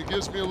Boss Man. He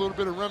gives me a little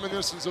bit of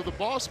reminiscence of the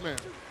Boss Man,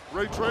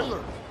 Ray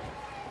Traylor.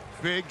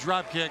 Big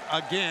drop kick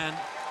again.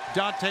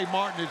 Dante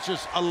Martin is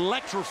just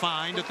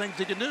electrifying the things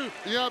he can do.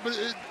 Yeah, but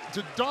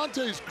to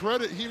Dante's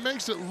credit, he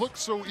makes it look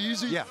so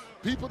easy. Yeah.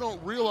 People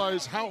don't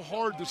realize how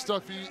hard the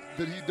stuff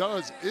that he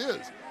does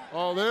is.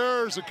 Oh,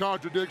 there's a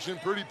contradiction,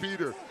 Pretty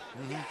Peter.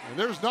 And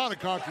there's not a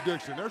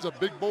contradiction. There's a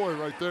big boy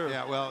right there.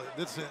 Yeah, well,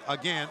 this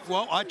again,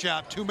 well, watch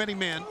out. Too many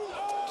men,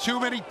 too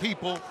many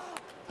people.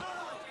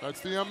 That's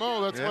the MO.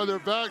 That's why they're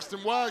vaxxed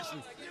and waxed.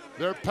 And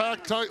they're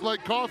packed tight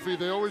like coffee.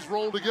 They always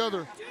roll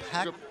together.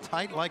 Packed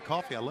tight like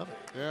coffee. I love it.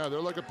 Yeah,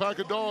 they're like a pack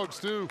of dogs,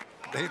 too.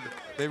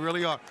 They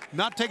really are.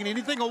 Not taking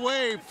anything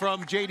away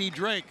from J.D.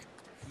 Drake.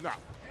 No.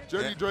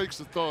 J.D. Drake's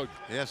a thug.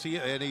 Yes, he's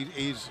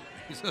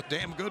a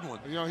damn good one.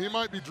 You know, he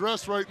might be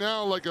dressed right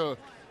now like a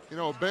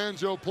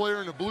banjo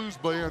player in a blues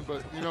band,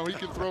 but, he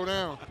can throw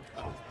down.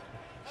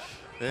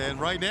 And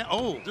right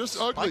now, just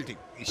ugly.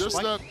 Just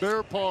that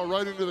bear paw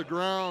right into the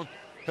ground,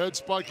 head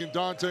spiking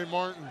Dante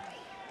Martin.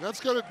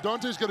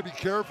 Dante's got to be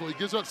careful. He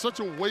gives up such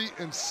a weight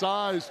and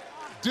size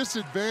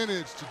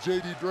disadvantage to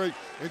J.D. Drake.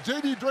 And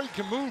J.D. Drake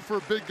can move for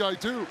a big guy,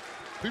 too.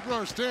 People don't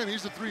understand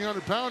he's a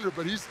 300-pounder,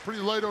 but he's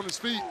pretty light on his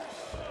feet.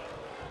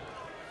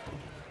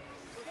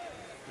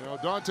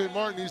 Dante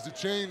Martin needs to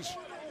change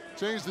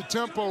the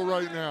tempo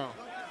right now.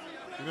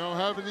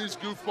 Having these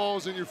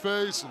goofballs in your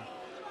face and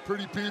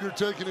Pretty Peter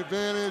taking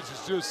advantage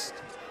is just...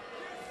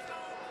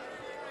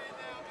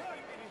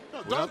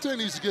 Dante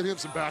needs to get him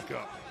some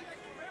backup.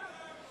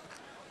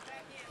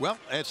 Well,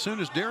 as soon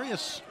as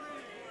Darius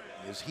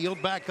is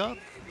healed back up,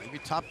 maybe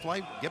Top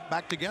Flight get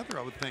back together,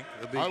 I would think.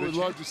 I would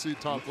love to see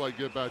Top Flight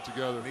get back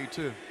together. Me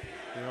too.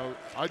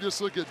 I just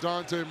look at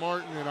Dante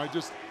Martin and I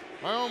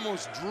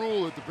almost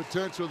drool at the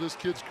potential this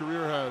kid's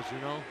career has,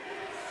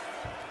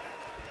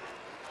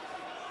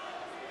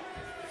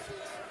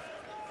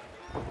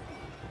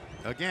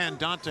 Again,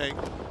 Dante.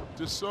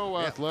 Just so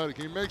athletic.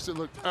 He makes it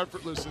look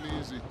effortless and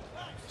easy.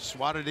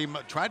 Swatted him,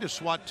 tried to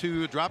swat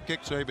two drop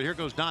kicks, but here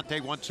goes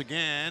Dante once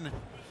again.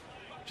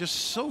 Just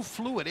so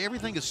fluid.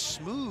 Everything is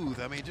smooth.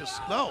 I mean,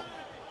 just no.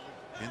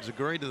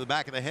 Enziguri to the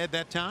back of the head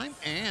that time,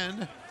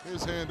 and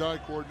his hand-eye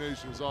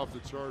coordination is off the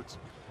charts.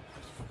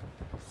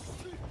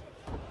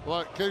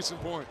 Like, case in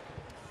point.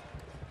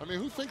 I mean,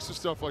 who thinks of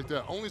stuff like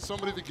that? Only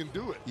somebody that can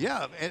do it.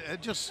 Yeah,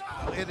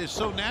 it is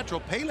so natural.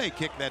 Pele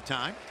kick that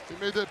time. He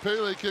made that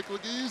Pele kick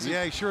look easy.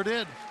 Yeah, he sure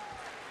did.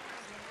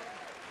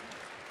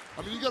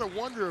 I mean, you got to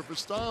wonder if a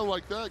style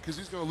like that, because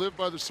he's going to live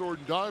by the sword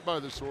and die by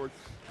the sword,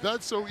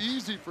 that's so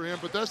easy for him,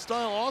 but that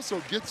style also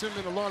gets him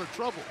in a lot of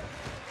trouble,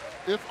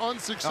 if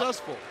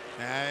unsuccessful.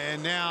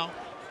 And now.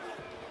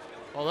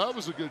 Oh, that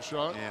was a good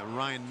shot. Yeah,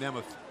 Ryan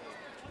Nemeth,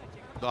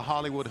 the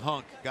Hollywood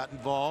hunk, got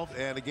involved,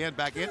 and again,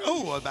 back in.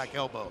 Oh, a back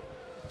elbow.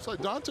 It's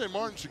like Dante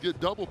Martin should get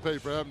double pay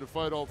for having to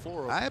fight all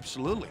four of them.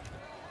 Absolutely.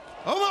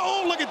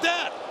 Oh, look at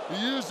that.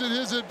 He used it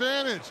his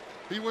advantage.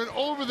 He went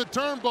over the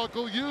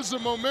turnbuckle, used the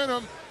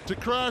momentum to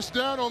crash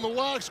down on the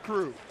wax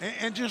crew.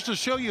 And just to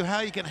show you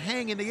how he can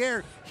hang in the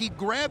air, he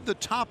grabbed the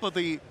top of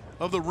the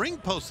ring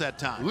post that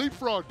time.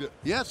 Leapfrogged it.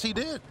 Yes, he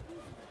did.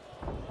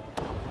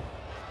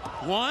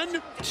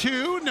 1,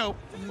 2, no,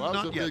 well, that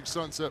not was a yet. Big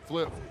sunset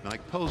flip.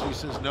 Mike Posey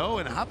says no,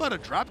 and how about a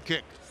drop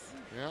kick?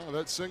 Yeah,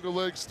 that single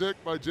leg stick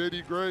by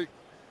J.D. Drake.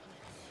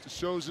 Just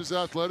shows his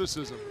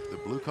athleticism. The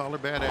blue-collar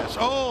badass.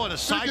 Oh, and a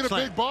side Speaking of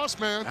slam. big boss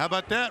man. How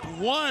about that?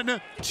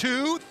 1,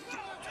 2,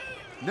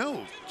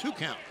 no, 2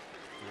 count.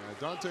 Yeah,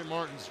 Dante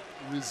Martin's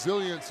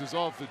resilience is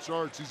off the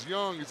charts. He's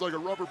young. He's like a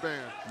rubber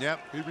band. Yep.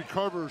 He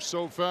recovers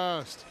so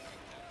fast.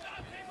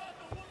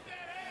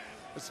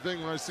 That's the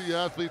thing, when I see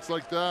athletes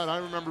like that, I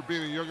remember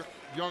being a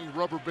young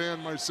rubber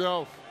band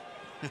myself.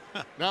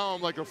 Now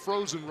I'm like a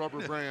frozen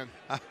rubber band.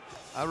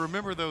 I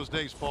remember those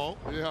days, Paul.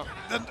 Yeah.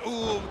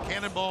 Ooh,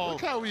 cannonball.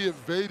 Look how he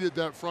evaded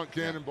that front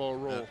cannonball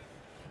roll.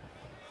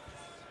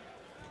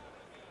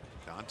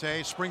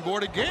 Dante,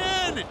 springboard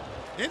again.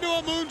 Into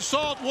a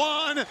moonsault.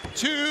 1,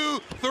 2,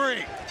 3.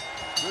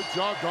 Good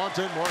job,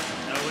 Dante Martin.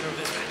 The winner of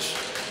this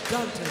match,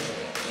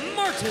 Dante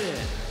Martin.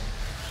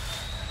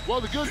 Well,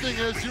 the good thing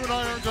is you and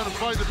I aren't going to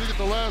fight if we get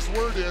the last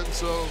word in,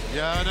 so.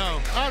 Yeah, I know.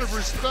 Out of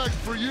respect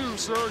for you,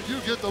 sir, you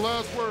get the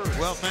last word.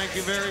 Well, thank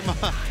you very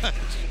much.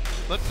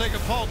 Let's take a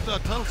pulse.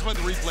 Tell us about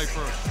the replay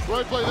first.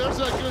 Replay, there's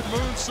that good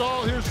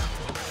moonsault. Here's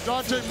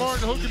Dante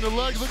Martin hooking the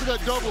legs. Look at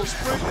that double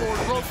springboard,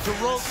 rope to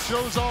rope.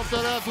 Shows off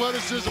that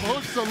athleticism,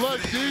 hooks the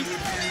leg deep.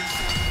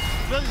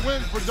 Big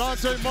win for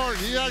Dante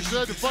Martin. He actually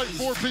had to fight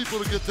 4 people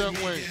to get that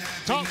win.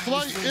 Top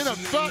flight in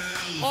effect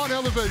on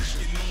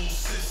Elevation.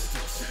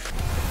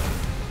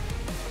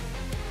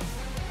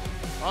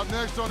 Up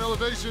next on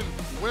Elevation,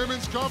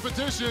 women's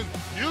competition.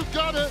 You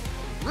got it.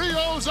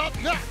 Riho's up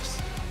next.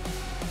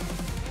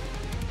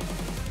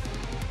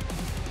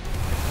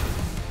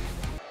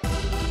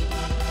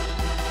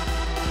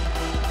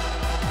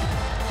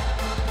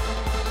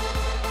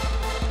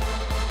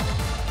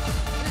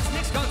 This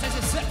next contest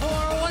is set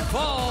for one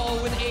fall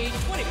with a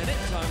 20-minute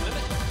time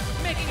limit.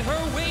 Making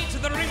her way to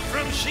the ring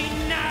from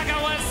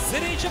Shinagawa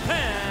City,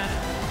 Japan,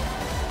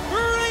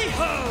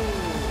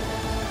 Riho.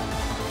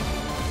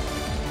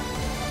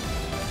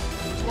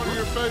 One of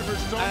your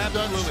favorites, Tony,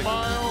 that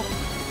smile.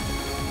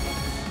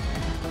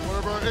 One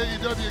of our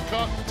AEW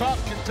top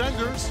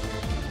contenders.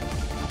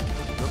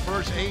 The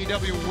first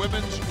AEW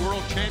Women's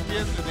World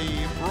Champion,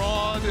 the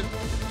broad,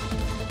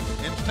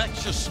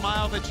 infectious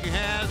smile that she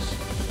has.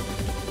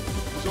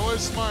 She's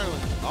always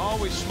smiling.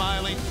 Always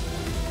smiling.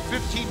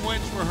 15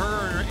 wins for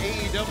her in her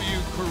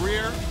AEW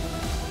career.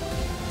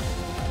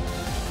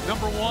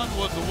 Number 1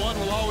 was the one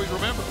we'll always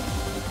remember.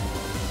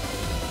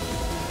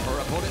 Her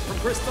opponent from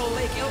Crystal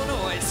Lake,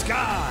 Illinois,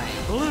 Sky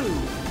Blue.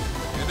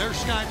 And there's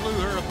Sky Blue,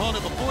 her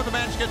opponent. Before the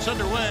match gets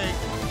underway,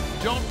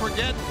 don't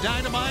forget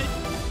Dynamite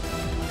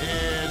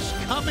is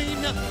coming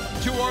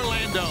to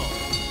Orlando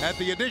at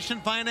the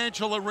Edition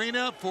Financial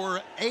Arena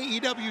for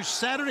AEW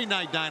Saturday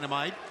Night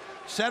Dynamite.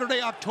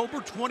 Saturday,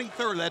 October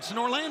 23rd. That's in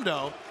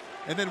Orlando.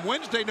 And then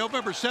Wednesday,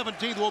 November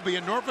 17th, we'll be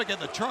in Norfolk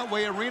at the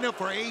Chartway Arena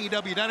for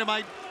AEW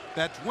Dynamite.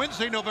 That's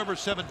Wednesday, November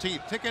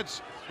 17th.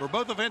 Tickets for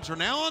both events are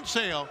now on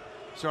sale.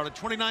 Start at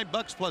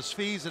 $29 plus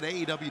fees at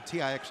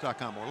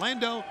AEWTIX.com.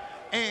 Orlando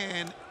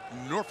and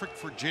Norfolk,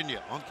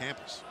 Virginia on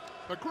campus.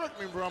 Now, correct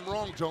me if I'm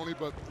wrong, Tony,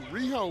 but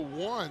Riho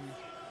won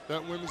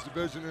that women's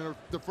division in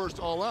the first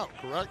All Out,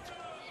 correct?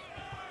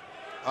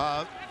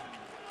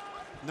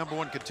 Number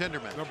 1 contender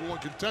match. Number 1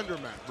 contender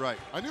match. Right.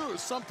 I knew it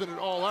was something at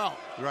All Out.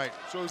 Right.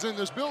 So it was in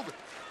this building.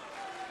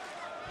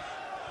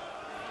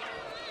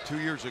 2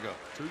 years ago.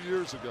 2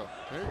 years ago.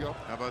 There you go.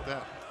 How about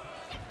that?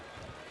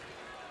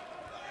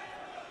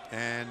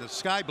 And the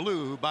Sky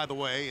Blue, who, by the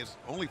way, is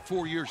only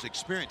 4 years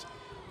experience.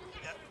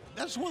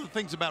 That's one of the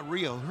things about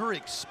Riho, her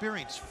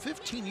experience,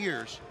 15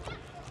 years.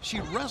 She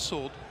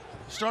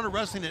started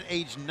wrestling at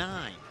age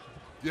 9.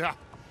 Yeah,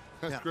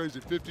 that's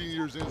crazy. 15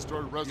 years in,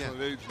 started wrestling at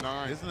age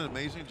 9. Isn't it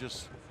amazing?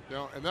 Just,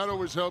 and that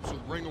always helps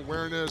with ring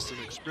awareness and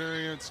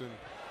experience and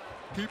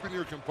keeping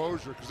your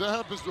composure, because that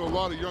happens to a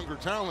lot of younger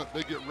talent.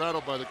 They get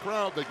rattled by the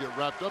crowd. They get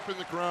wrapped up in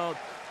the crowd.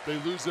 They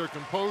lose their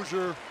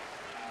composure.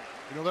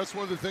 You know, that's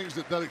one of the things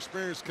that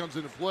experience comes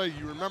into play.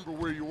 You remember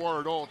where you are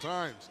at all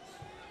times.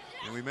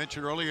 And we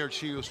mentioned earlier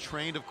she was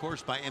trained, of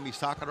course, by Emi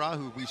Sakura,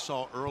 who we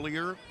saw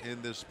earlier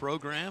in this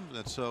program.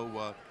 And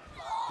so,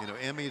 you know,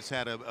 Emi's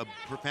had a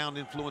profound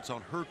influence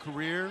on her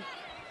career.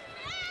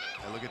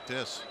 And look at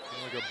this.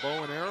 Like a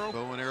bow and arrow?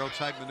 Bow and arrow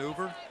type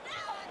maneuver.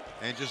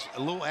 And just a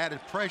little added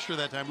pressure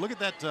that time. Look at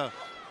that.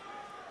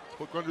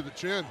 Hook under the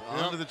chin.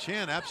 Under the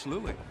chin,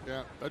 absolutely.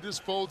 Yeah, that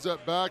just folds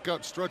that back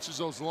up, stretches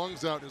those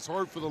lungs out. And it's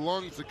hard for the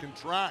lungs to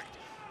contract,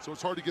 so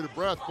it's hard to get a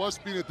breath. Plus,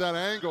 being at that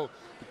angle,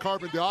 the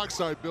carbon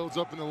dioxide builds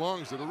up in the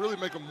lungs. It'll really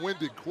make them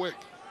winded quick.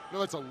 You know,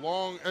 that's a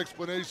long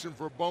explanation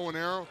for a bow and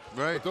arrow,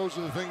 right? But those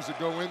are the things that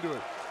go into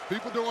it.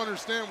 People don't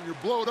understand when you're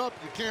blowed up,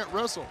 you can't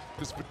wrestle,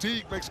 because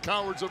fatigue makes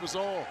cowards of us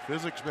all.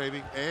 Physics,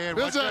 baby. And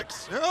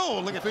physics.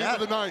 Oh, look at that.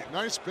 Theme of the night.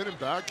 Nice spinning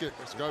back kick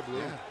by Sky Blue.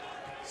 Yeah.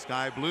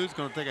 Sky Blue's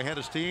going to take a head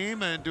of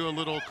steam and do a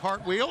little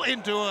cartwheel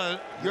into a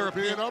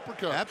European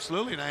uppercut.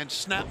 Absolutely, and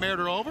snapmared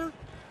her over.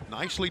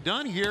 Nicely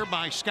done here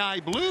by Sky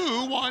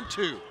Blue.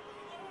 1-2.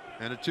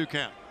 And a 2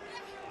 count.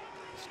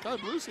 Sky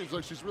Blue seems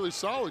like she's really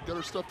solid, got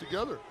her stuff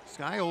together.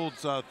 Sky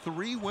holds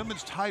 3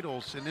 women's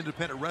titles in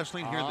independent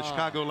wrestling here in the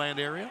Chicagoland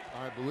area.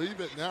 I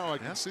believe it now. I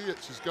can see it.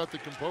 She's got the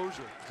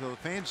composure. So the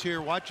fans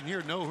here watching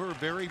here know her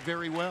very,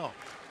 very well.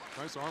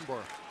 Nice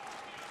armbar.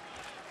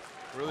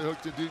 Really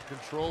hooked in deep,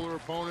 control her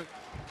opponent.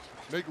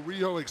 Make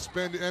Riho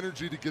expend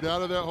energy to get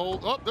out of that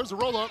hold. Oh, there's a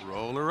roll up.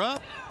 Roll her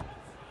up.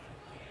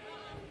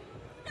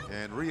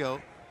 And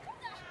Riho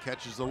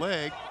catches the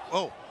leg.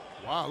 Oh.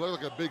 Wow,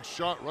 looked like a big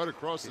shot right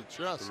across the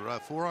chest.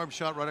 Forearm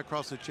shot right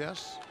across the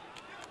chest.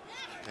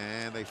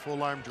 And a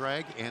full arm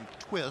drag and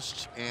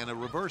twist and a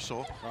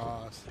reversal.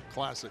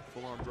 Classic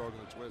full arm drag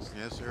and a twist.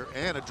 Yes, sir.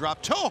 And a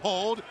drop toe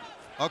hold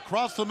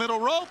across the middle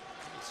rope.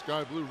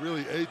 Sky Blue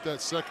really ate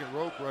that second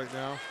rope right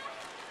now.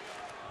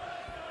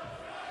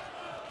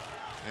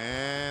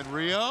 And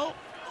Riho.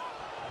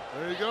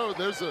 There you go.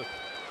 There's a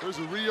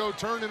Riho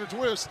turn and a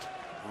twist.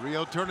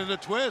 Riho turn and a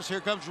twist.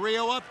 Here comes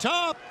Riho up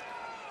top.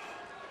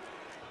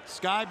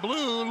 Sky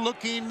Blue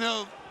looking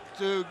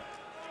to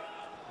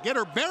get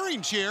her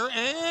bearings here,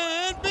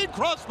 and big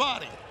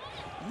crossbody.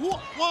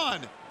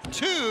 1,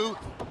 2,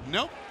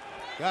 nope.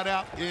 Got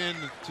out in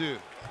 2.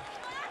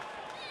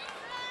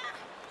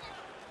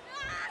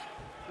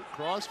 Big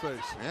crossface.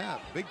 Yeah,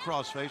 big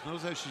crossface.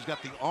 Notice how she's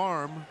got the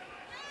arm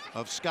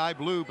of Sky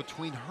Blue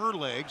between her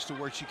legs to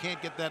where she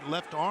can't get that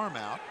left arm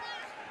out.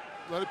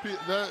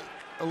 That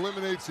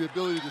eliminates the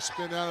ability to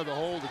spin out of the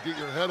hole to get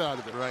your head out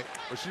of it. Right.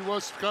 But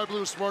Sky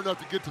Blue was smart enough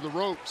to get to the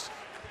ropes.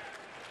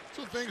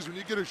 So the thing is, when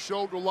you get a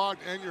shoulder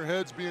locked and your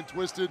head's being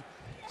twisted,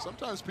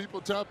 sometimes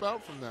people tap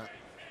out from that.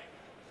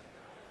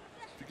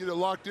 If you get it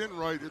locked in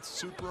right, it's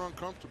super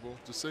uncomfortable,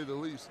 to say the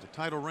least. The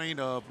title reign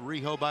of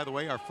Riho, by the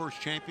way, our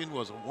first champion,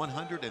 was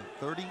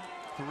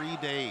 133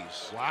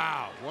 days.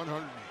 Wow,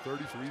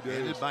 133 days.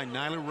 Ended by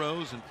Nyla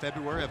Rose in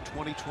February of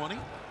 2020.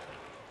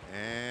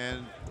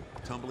 And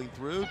tumbling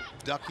through,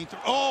 ducking through.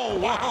 Oh,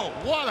 wow.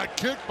 What a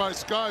kick by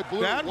Sky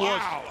Blue. That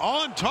was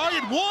on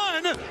target.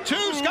 1,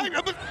 2, Sky.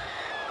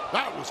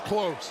 That was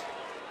close.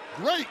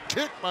 Great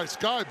kick by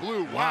Sky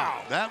Blue.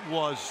 Wow. That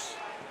was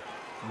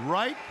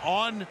right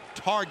on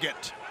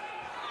target.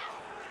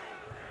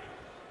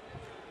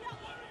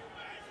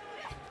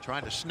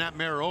 Trying to snap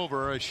mare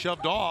over,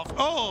 shoved off.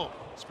 Oh!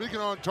 Speaking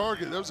on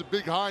target, that was a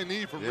big high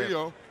knee from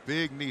Riho.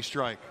 Big knee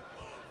strike.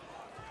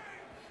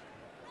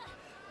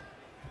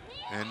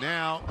 And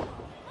now,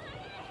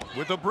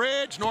 with the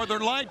bridge,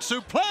 Northern Light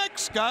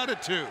suplex, got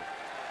it 2.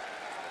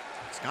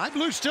 Sky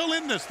Blue still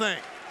in this thing.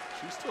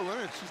 She's still in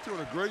it. She's doing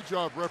a great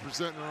job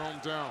representing her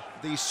hometown.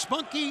 The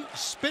Spunky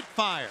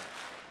Spitfire.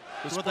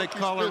 That's what they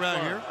call her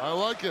around here. I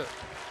like it.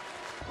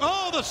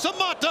 Oh, the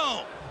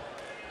Samato.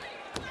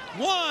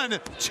 1,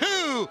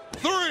 2,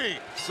 3.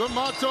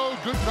 Samato,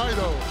 good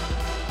night-o.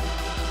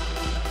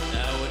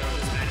 Now winner of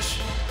this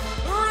match,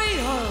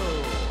 Riho.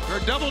 Her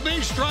double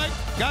knee strike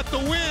got the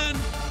win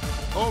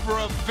over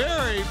a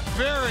very,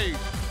 very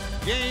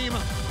game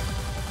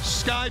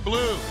Sky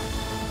Blue.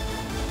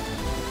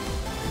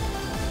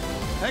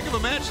 Heck of a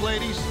match,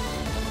 ladies.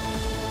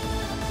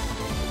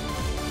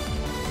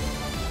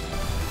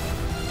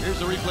 Here's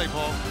the replay,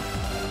 Paul.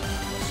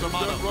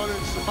 Samato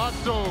running.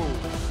 Samato.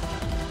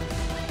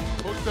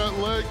 Hook that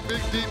leg,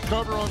 big deep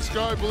cover on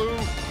Sky Blue.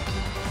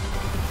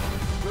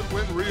 Good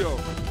win, Riho.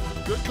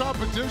 Good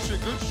competition,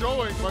 good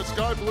showing by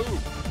Sky Blue.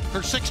 Her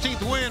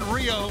 16th win,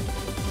 Riho.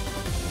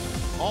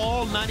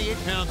 All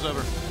 98 pounds of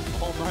her.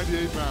 All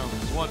 98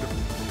 pounds. Wonderful.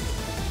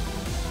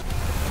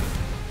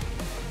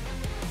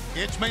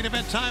 It's main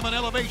event time on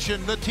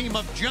Elevation. The team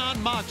of Jon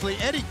Moxley,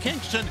 Eddie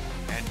Kingston,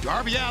 and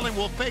Darby Allin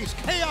will face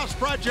Chaos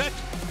Project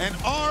and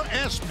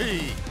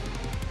RSP.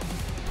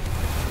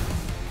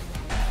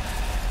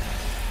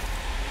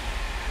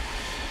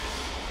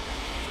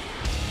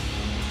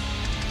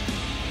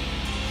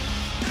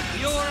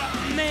 Your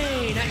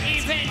main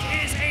event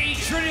is a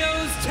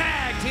trios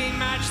tag team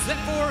match set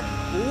for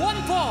 1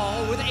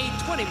 fall with a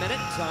 20-minute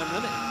time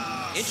limit.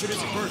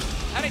 Introducing first,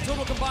 at a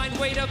total combined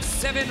weight of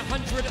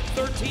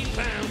 713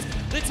 pounds,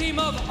 the team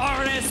of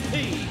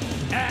RSP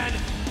and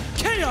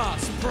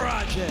Chaos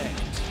Project.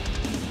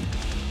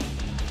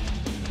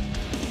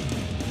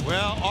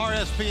 Well,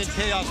 RSP and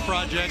Chaos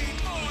Project,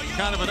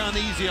 kind of an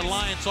uneasy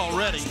alliance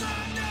already. It's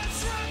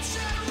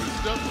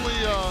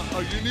definitely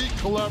a unique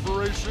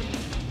collaboration.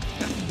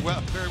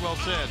 Well, very well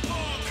said.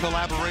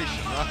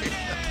 Collaboration, right?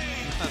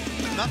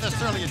 Not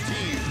necessarily a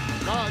team.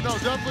 No,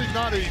 definitely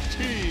not a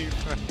team.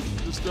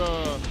 Just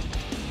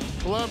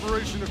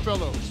collaboration of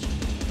fellows.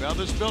 Well,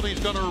 this building's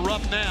going to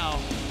erupt now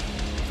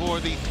for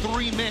the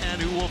 3 men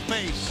who will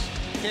face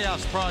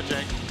Chaos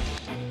Project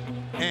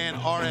and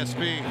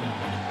RSP.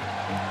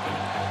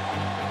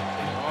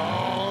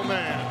 Oh,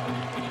 man.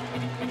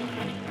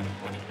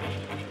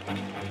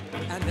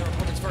 And their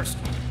opponents first.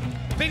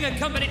 Being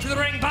accompanied to the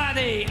ring by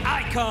the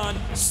Icon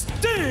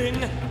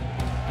Sting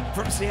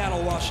from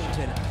Seattle,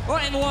 Washington,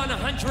 weighing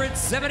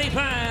 170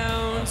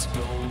 pounds,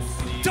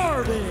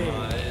 Darby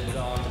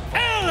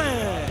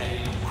Allin.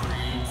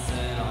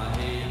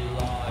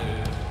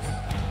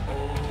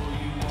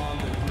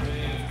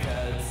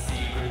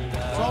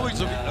 It's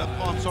always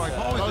I'm sorry,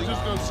 Paul. I was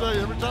just going to say,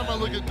 every time I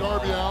look at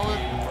Darby Allin,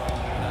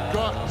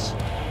 guts,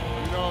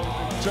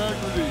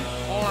 integrity,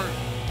 heart,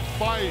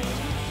 fight,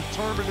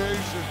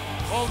 determination,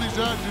 all these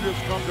adjectives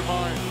come to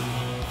mind.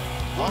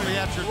 All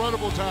the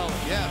incredible talent.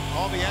 Yeah,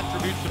 all the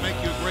attributes to make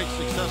you a great,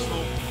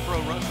 successful pro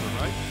wrestler,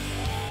 right?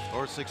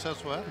 Or a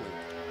successful athlete.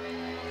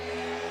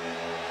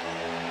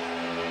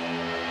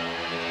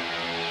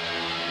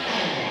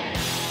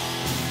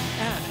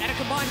 And at a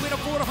combined weight of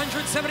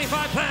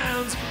 475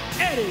 pounds,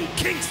 Eddie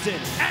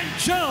Kingston and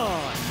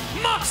John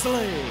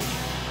Moxley.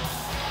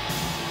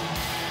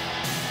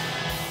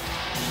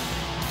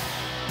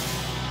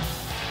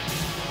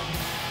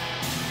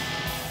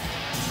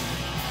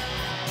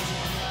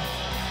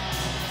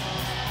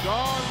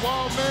 John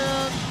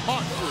Wildman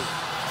Moxley.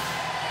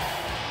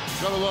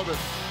 Gotta love it.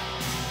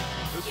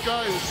 This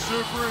guy is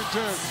super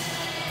intense.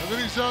 And then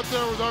he's out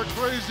there with our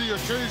crazy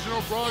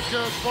occasional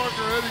broadcast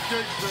partner, Eddie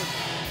Kingston,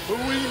 who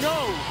we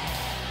know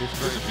is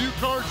a few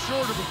cards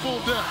short of a full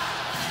deck.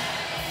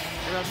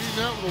 And I mean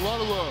that with a lot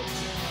of love.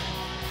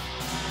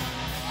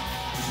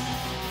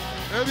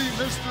 Eddie,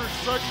 Mr.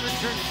 Excitement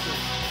Kingston.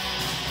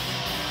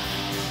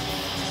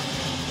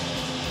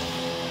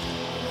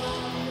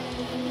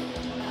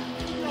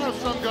 You have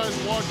some guys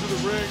walk to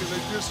the ring and they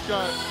just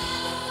got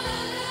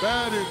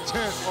bad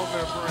intent on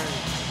their brain.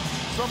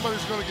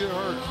 Somebody's going to get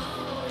hurt.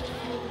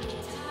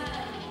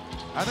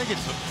 I think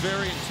it's a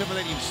very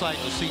intimidating sight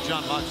to see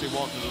John Moxley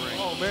walk to the ring.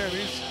 Oh man,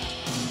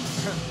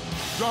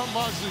 John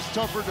Moxley's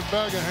tougher than a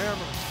bag of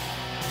hammers.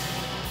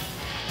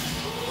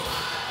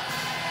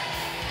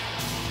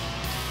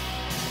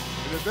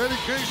 And if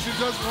Eddie Kingston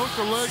doesn't hook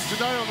the leg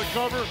tonight on the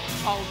cover,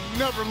 I'll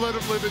never let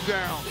him live it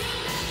down.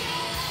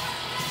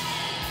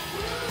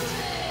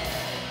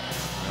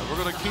 Now, we're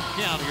going to keep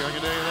count here, I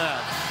can tell you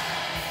that.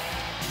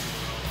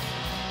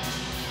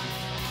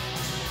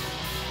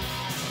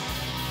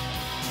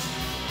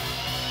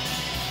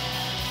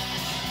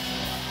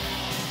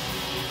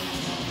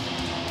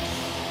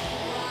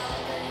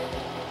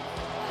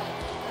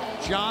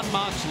 John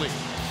Moxley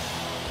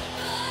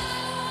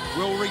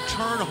will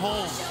return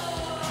home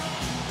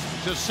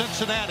to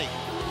Cincinnati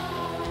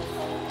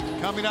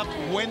coming up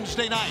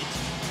Wednesday night,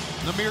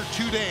 in a mere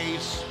 2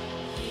 days,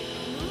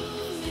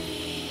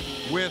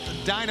 with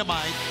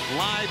Dynamite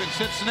live in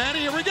Cincinnati.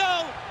 Here we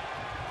go.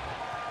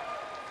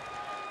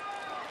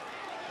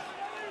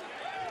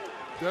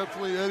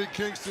 Definitely Eddie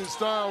Kingston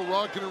style,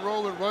 rocking and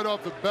rolling right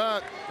off the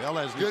bat,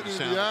 getting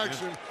into the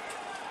action. Yeah.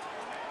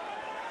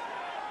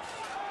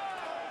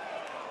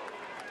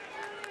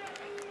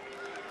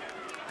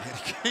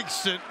 Eddie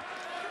Kingston.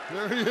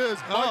 There he is,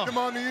 biting him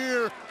on the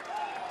ear.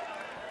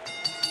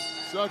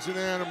 Such an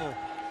animal.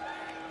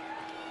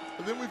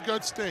 And then we've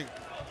got Sting.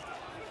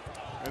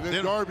 And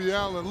then Darby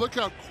Allin. Look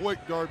how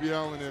quick Darby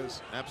Allin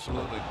is.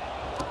 Absolutely.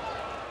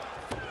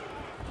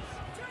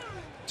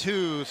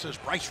 2, says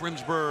Bryce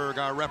Remsburg,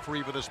 our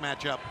referee for this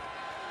matchup.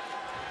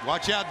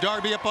 Watch out,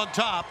 Darby up on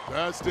top.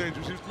 That's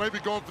dangerous. He's maybe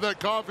going for that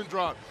coffin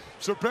drop.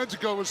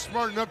 Serpentico was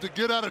smart enough to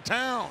get out of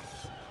town.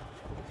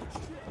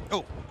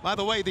 Oh, by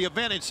the way, the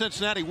event in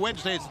Cincinnati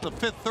Wednesday is at the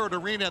Fifth Third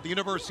Arena at the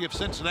University of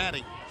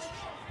Cincinnati.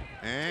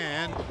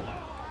 And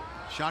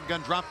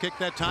shotgun drop kick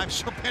that time.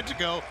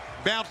 Serpentico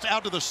bounced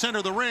out to the center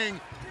of the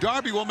ring.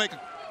 Darby will make a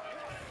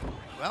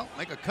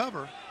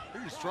cover.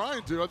 He's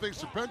trying to. I think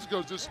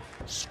Serpentico's just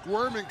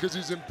squirming because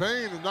he's in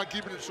pain and not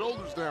keeping his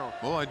shoulders down.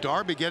 Boy,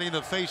 Darby getting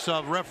the face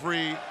of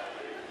referee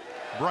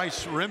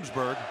Bryce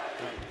Remsburg.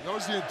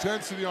 Notice the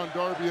intensity on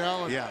Darby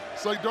Allin. Yeah.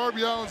 It's like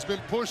Darby Allin's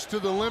been pushed to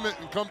the limit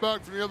and come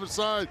back from the other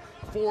side,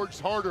 forged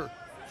harder.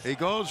 He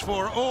goes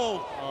for,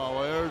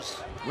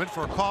 went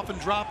for a coffin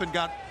drop and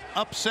got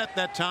upset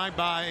that time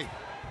by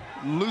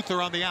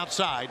Luther on the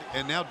outside.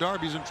 And now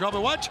Darby's in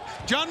trouble. Watch,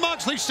 John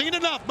Moxley's seen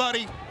enough,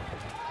 buddy.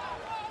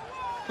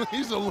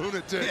 He's a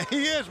lunatic.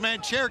 He is,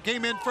 man. Chair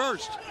came in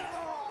first.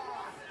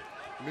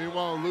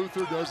 Meanwhile,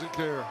 Luther doesn't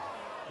care.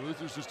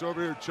 Luther's just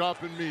over here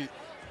chopping meat.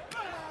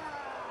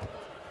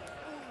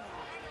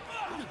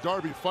 Look at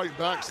Darby fighting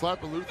back,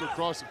 slapping Luther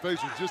across the face.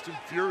 It just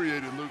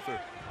infuriated Luther.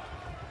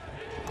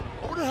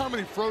 I wonder how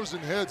many frozen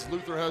heads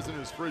Luther has in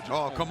his fridge.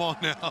 Oh, come on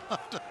now.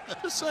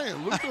 Just saying,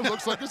 Luther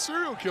looks like a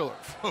serial killer.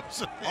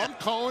 I'm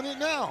calling it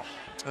now.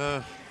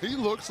 He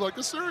looks like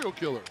a serial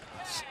killer.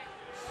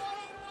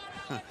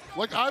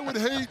 Like, I would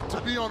hate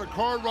to be on a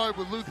car ride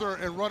with Luther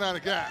and run out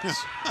of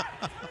gas.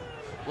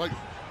 Like,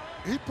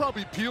 he'd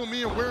probably peel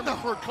me and wear me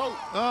for a coat.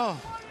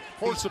 Oh.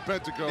 Poor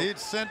Serpentico. He'd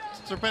sent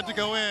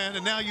Serpentico in,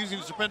 and now using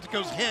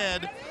Serpentico's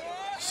head,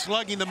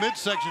 slugging the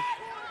midsection.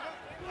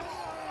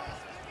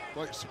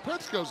 Like,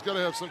 Serpentico's got to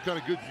have some kind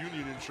of good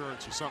union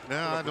insurance or something.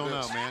 No, I don't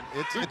know, man.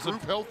 It's a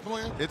group health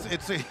plan.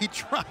 He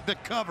tried to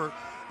cover,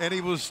 and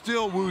he was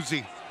still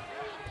woozy.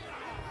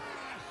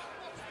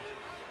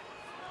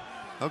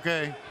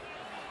 Okay.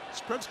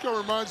 Serpentico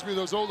reminds me of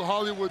those old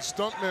Hollywood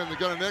stuntmen that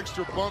got an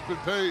extra bump in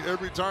pay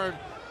every time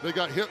they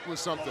got hit with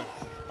something.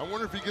 I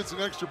wonder if he gets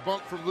an extra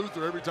bump from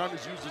Luther every time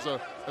he's used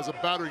as a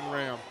battering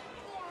ram.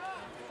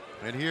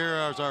 And here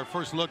is our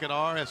first look at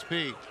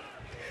RSP.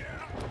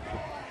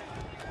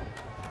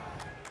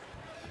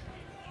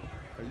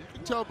 You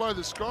can tell by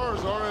the scars,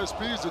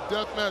 RSP is a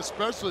deathmatch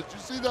specialist. You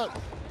see that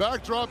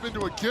backdrop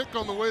into a kick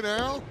on the way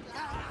down?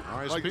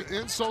 RSP. Like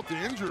insult to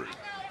injury.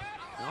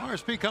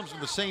 RSP comes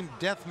from the same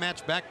death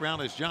match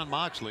background as Jon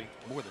Moxley.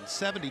 More than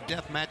 70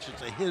 death matches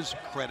to his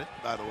credit,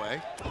 by the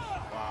way.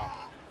 Wow.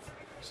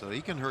 So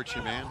he can hurt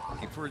you, man.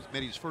 He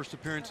made his first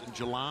appearance in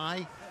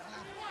July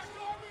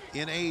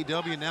in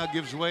AEW, now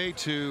gives way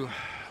to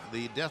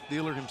the death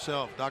dealer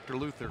himself, Dr.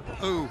 Luther.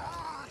 Ooh.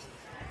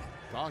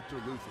 Dr.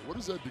 Luther, what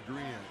is that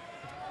degree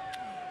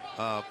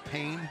in?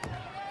 Pain.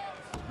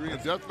 Degree in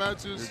death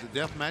matches? There's a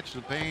death match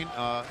to pain.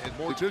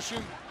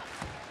 Mortician?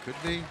 Could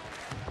be.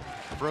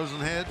 Frozen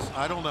heads,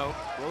 I don't know.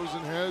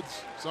 Frozen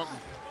heads,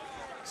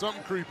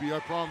 something creepy, I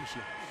promise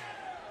you.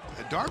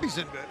 Darby's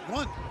in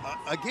one.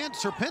 Again,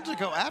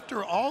 Serpentico,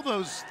 after all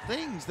those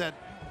things that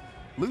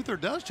Luther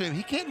does to him,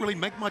 he can't really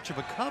make much of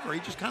a cover. He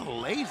just kind of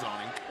lays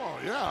on him. Oh,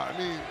 yeah. I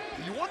mean,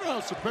 you wonder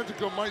how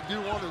Serpentico might do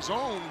on his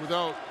own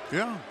without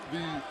the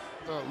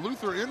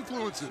Luther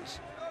influences.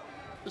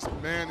 Just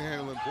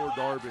manhandling poor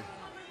Darby.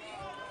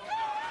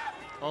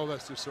 Oh,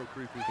 that's just so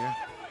creepy. Yeah.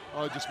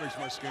 Oh, it just makes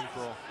my skin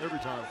crawl every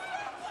time.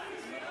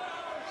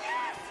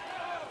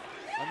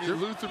 I mean,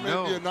 Luther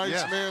may be a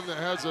nice man that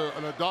has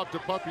an adopt-a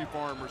puppy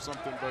farm or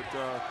something, but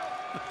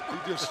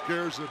he just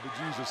scares the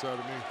bejesus out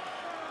of me.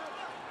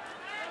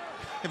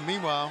 And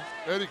meanwhile,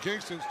 Eddie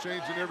Kingston's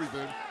changing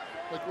everything.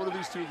 Like, what are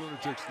these two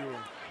lunatics doing?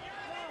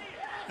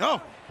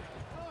 No.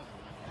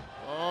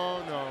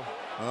 Oh, no.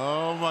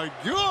 Oh, my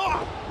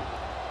God.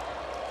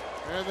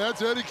 And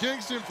that's Eddie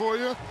Kingston for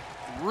you,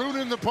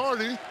 ruining the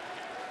party.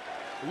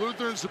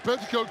 Luther and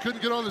Serpentico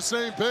couldn't get on the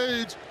same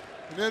page.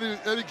 And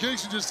Eddie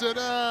Kingston just said,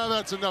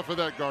 that's enough of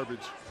that garbage.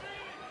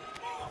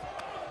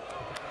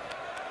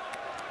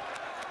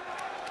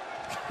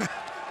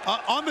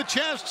 On the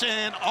chest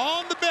and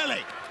on the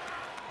belly.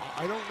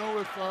 I don't know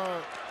if...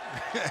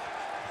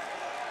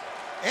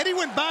 Eddie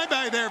went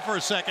bye-bye there for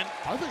a second.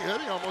 I think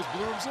Eddie almost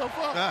blew himself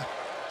up.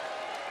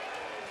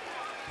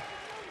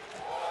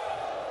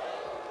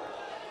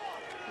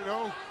 You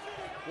know,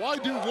 why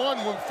do one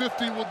when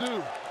 50 will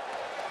do?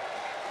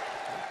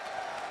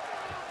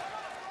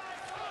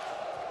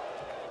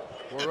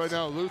 Well, right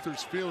now,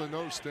 Luther's feeling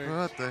those things.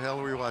 What the hell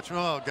are we watching?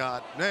 Oh,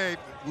 God. Hey,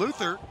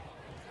 Luther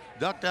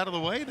ducked out of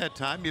the way that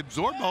time. He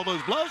absorbed all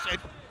those blows. And,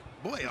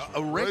 boy,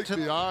 a rake to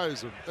the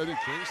eyes of Eddie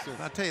Kingston.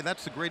 I tell you,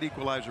 that's the great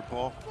equalizer,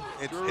 Paul.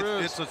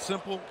 It's a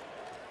simple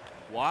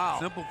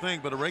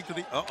thing, but a rake to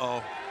the...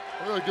 Uh-oh.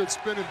 What a good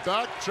spinning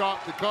back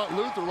chop that caught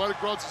Luther right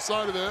across the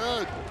side of the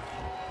head.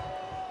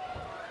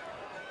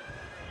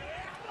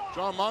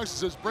 Jon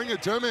Moxley says, bring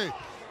it to me.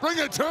 Bring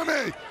it to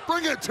me!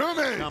 Bring it to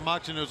me! Jon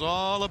Moxley knows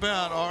all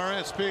about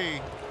RSP.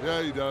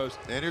 Yeah, he does.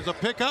 And here's a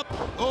pickup.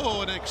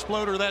 Oh, an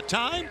exploder that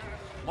time.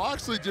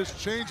 Moxley just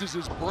changes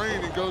his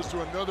brain and goes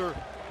to another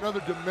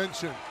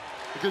dimension.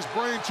 Like his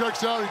brain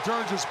checks out, he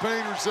turns his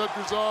pain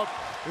receptors off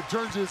and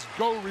turns his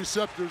go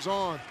receptors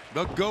on.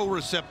 The go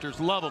receptors,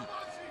 love them.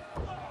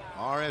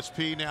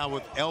 RSP now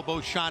with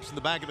elbow shots in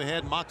the back of the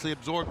head. Moxley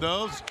absorbed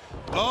those.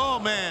 Oh,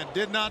 man,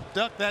 did not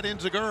duck that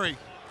enziguri.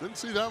 Didn't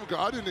see that one.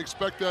 I didn't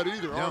expect that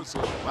either,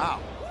 honestly.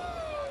 Wow.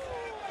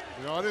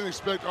 You know, I didn't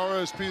expect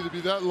RSP to be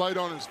that light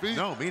on his feet.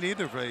 No, me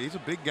neither. He's a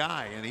big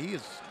guy, and he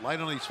is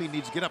light on his feet.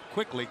 Needs to get up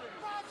quickly.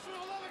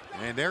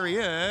 And there he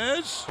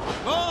is.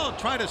 Oh,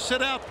 try to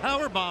sit out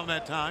powerbomb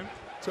that time.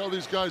 Tell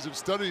these guys have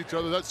studied each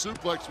other. That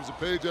suplex was a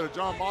page out of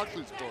Jon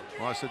Moxley's book.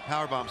 Well, I said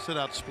powerbomb, sit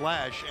out,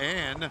 splash,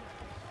 and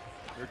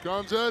here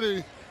comes Eddie.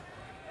 Here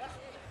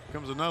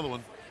comes another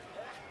one.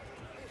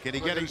 Can he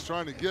get it? He's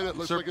trying to get it.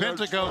 Looks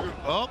Serpentico. Like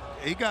oh,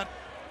 he got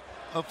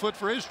a foot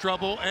for his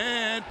trouble,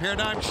 and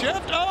paradigm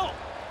shift. Oh,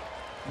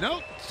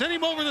 no, send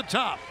him over the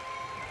top.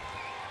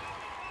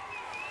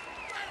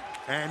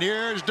 And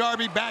here's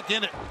Darby back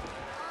in it.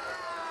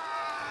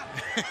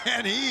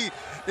 And he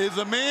is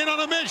a man on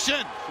a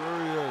mission.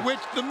 Sure he is. Which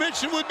the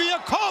mission would be a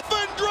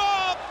coffin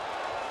drop.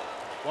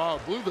 Wow,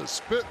 blew the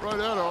spit right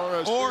out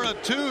of RSP. Or a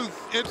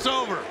tooth. It's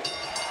over.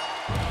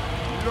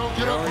 You don't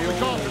get up from the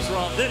coffin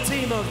drop. The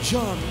team of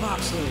Jon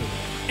Moxley,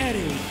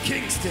 Eddie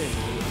Kingston,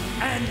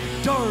 and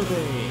Darby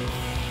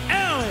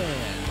Allin.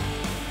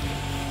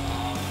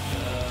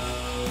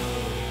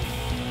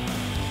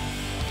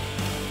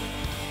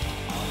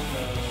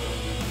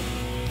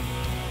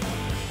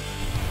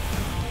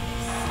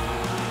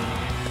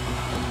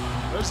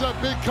 There's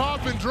that big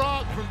coffin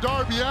drop from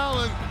Darby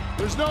Allin.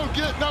 There's no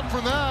getting up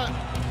from that.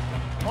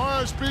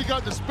 RSP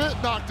got the spit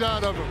knocked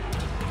out of him.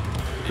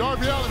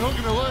 Darby Allin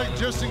hooking the leg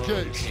just in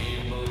case.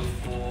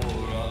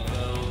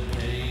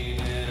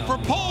 For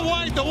Paul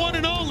White, the one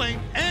and only,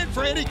 and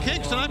for Eddie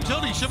Kingston, I'm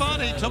Tony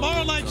Schiavone.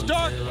 Tomorrow night's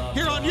Dark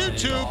here on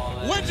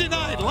YouTube. Wednesday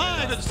night,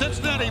 live in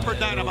Cincinnati for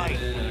Dynamite.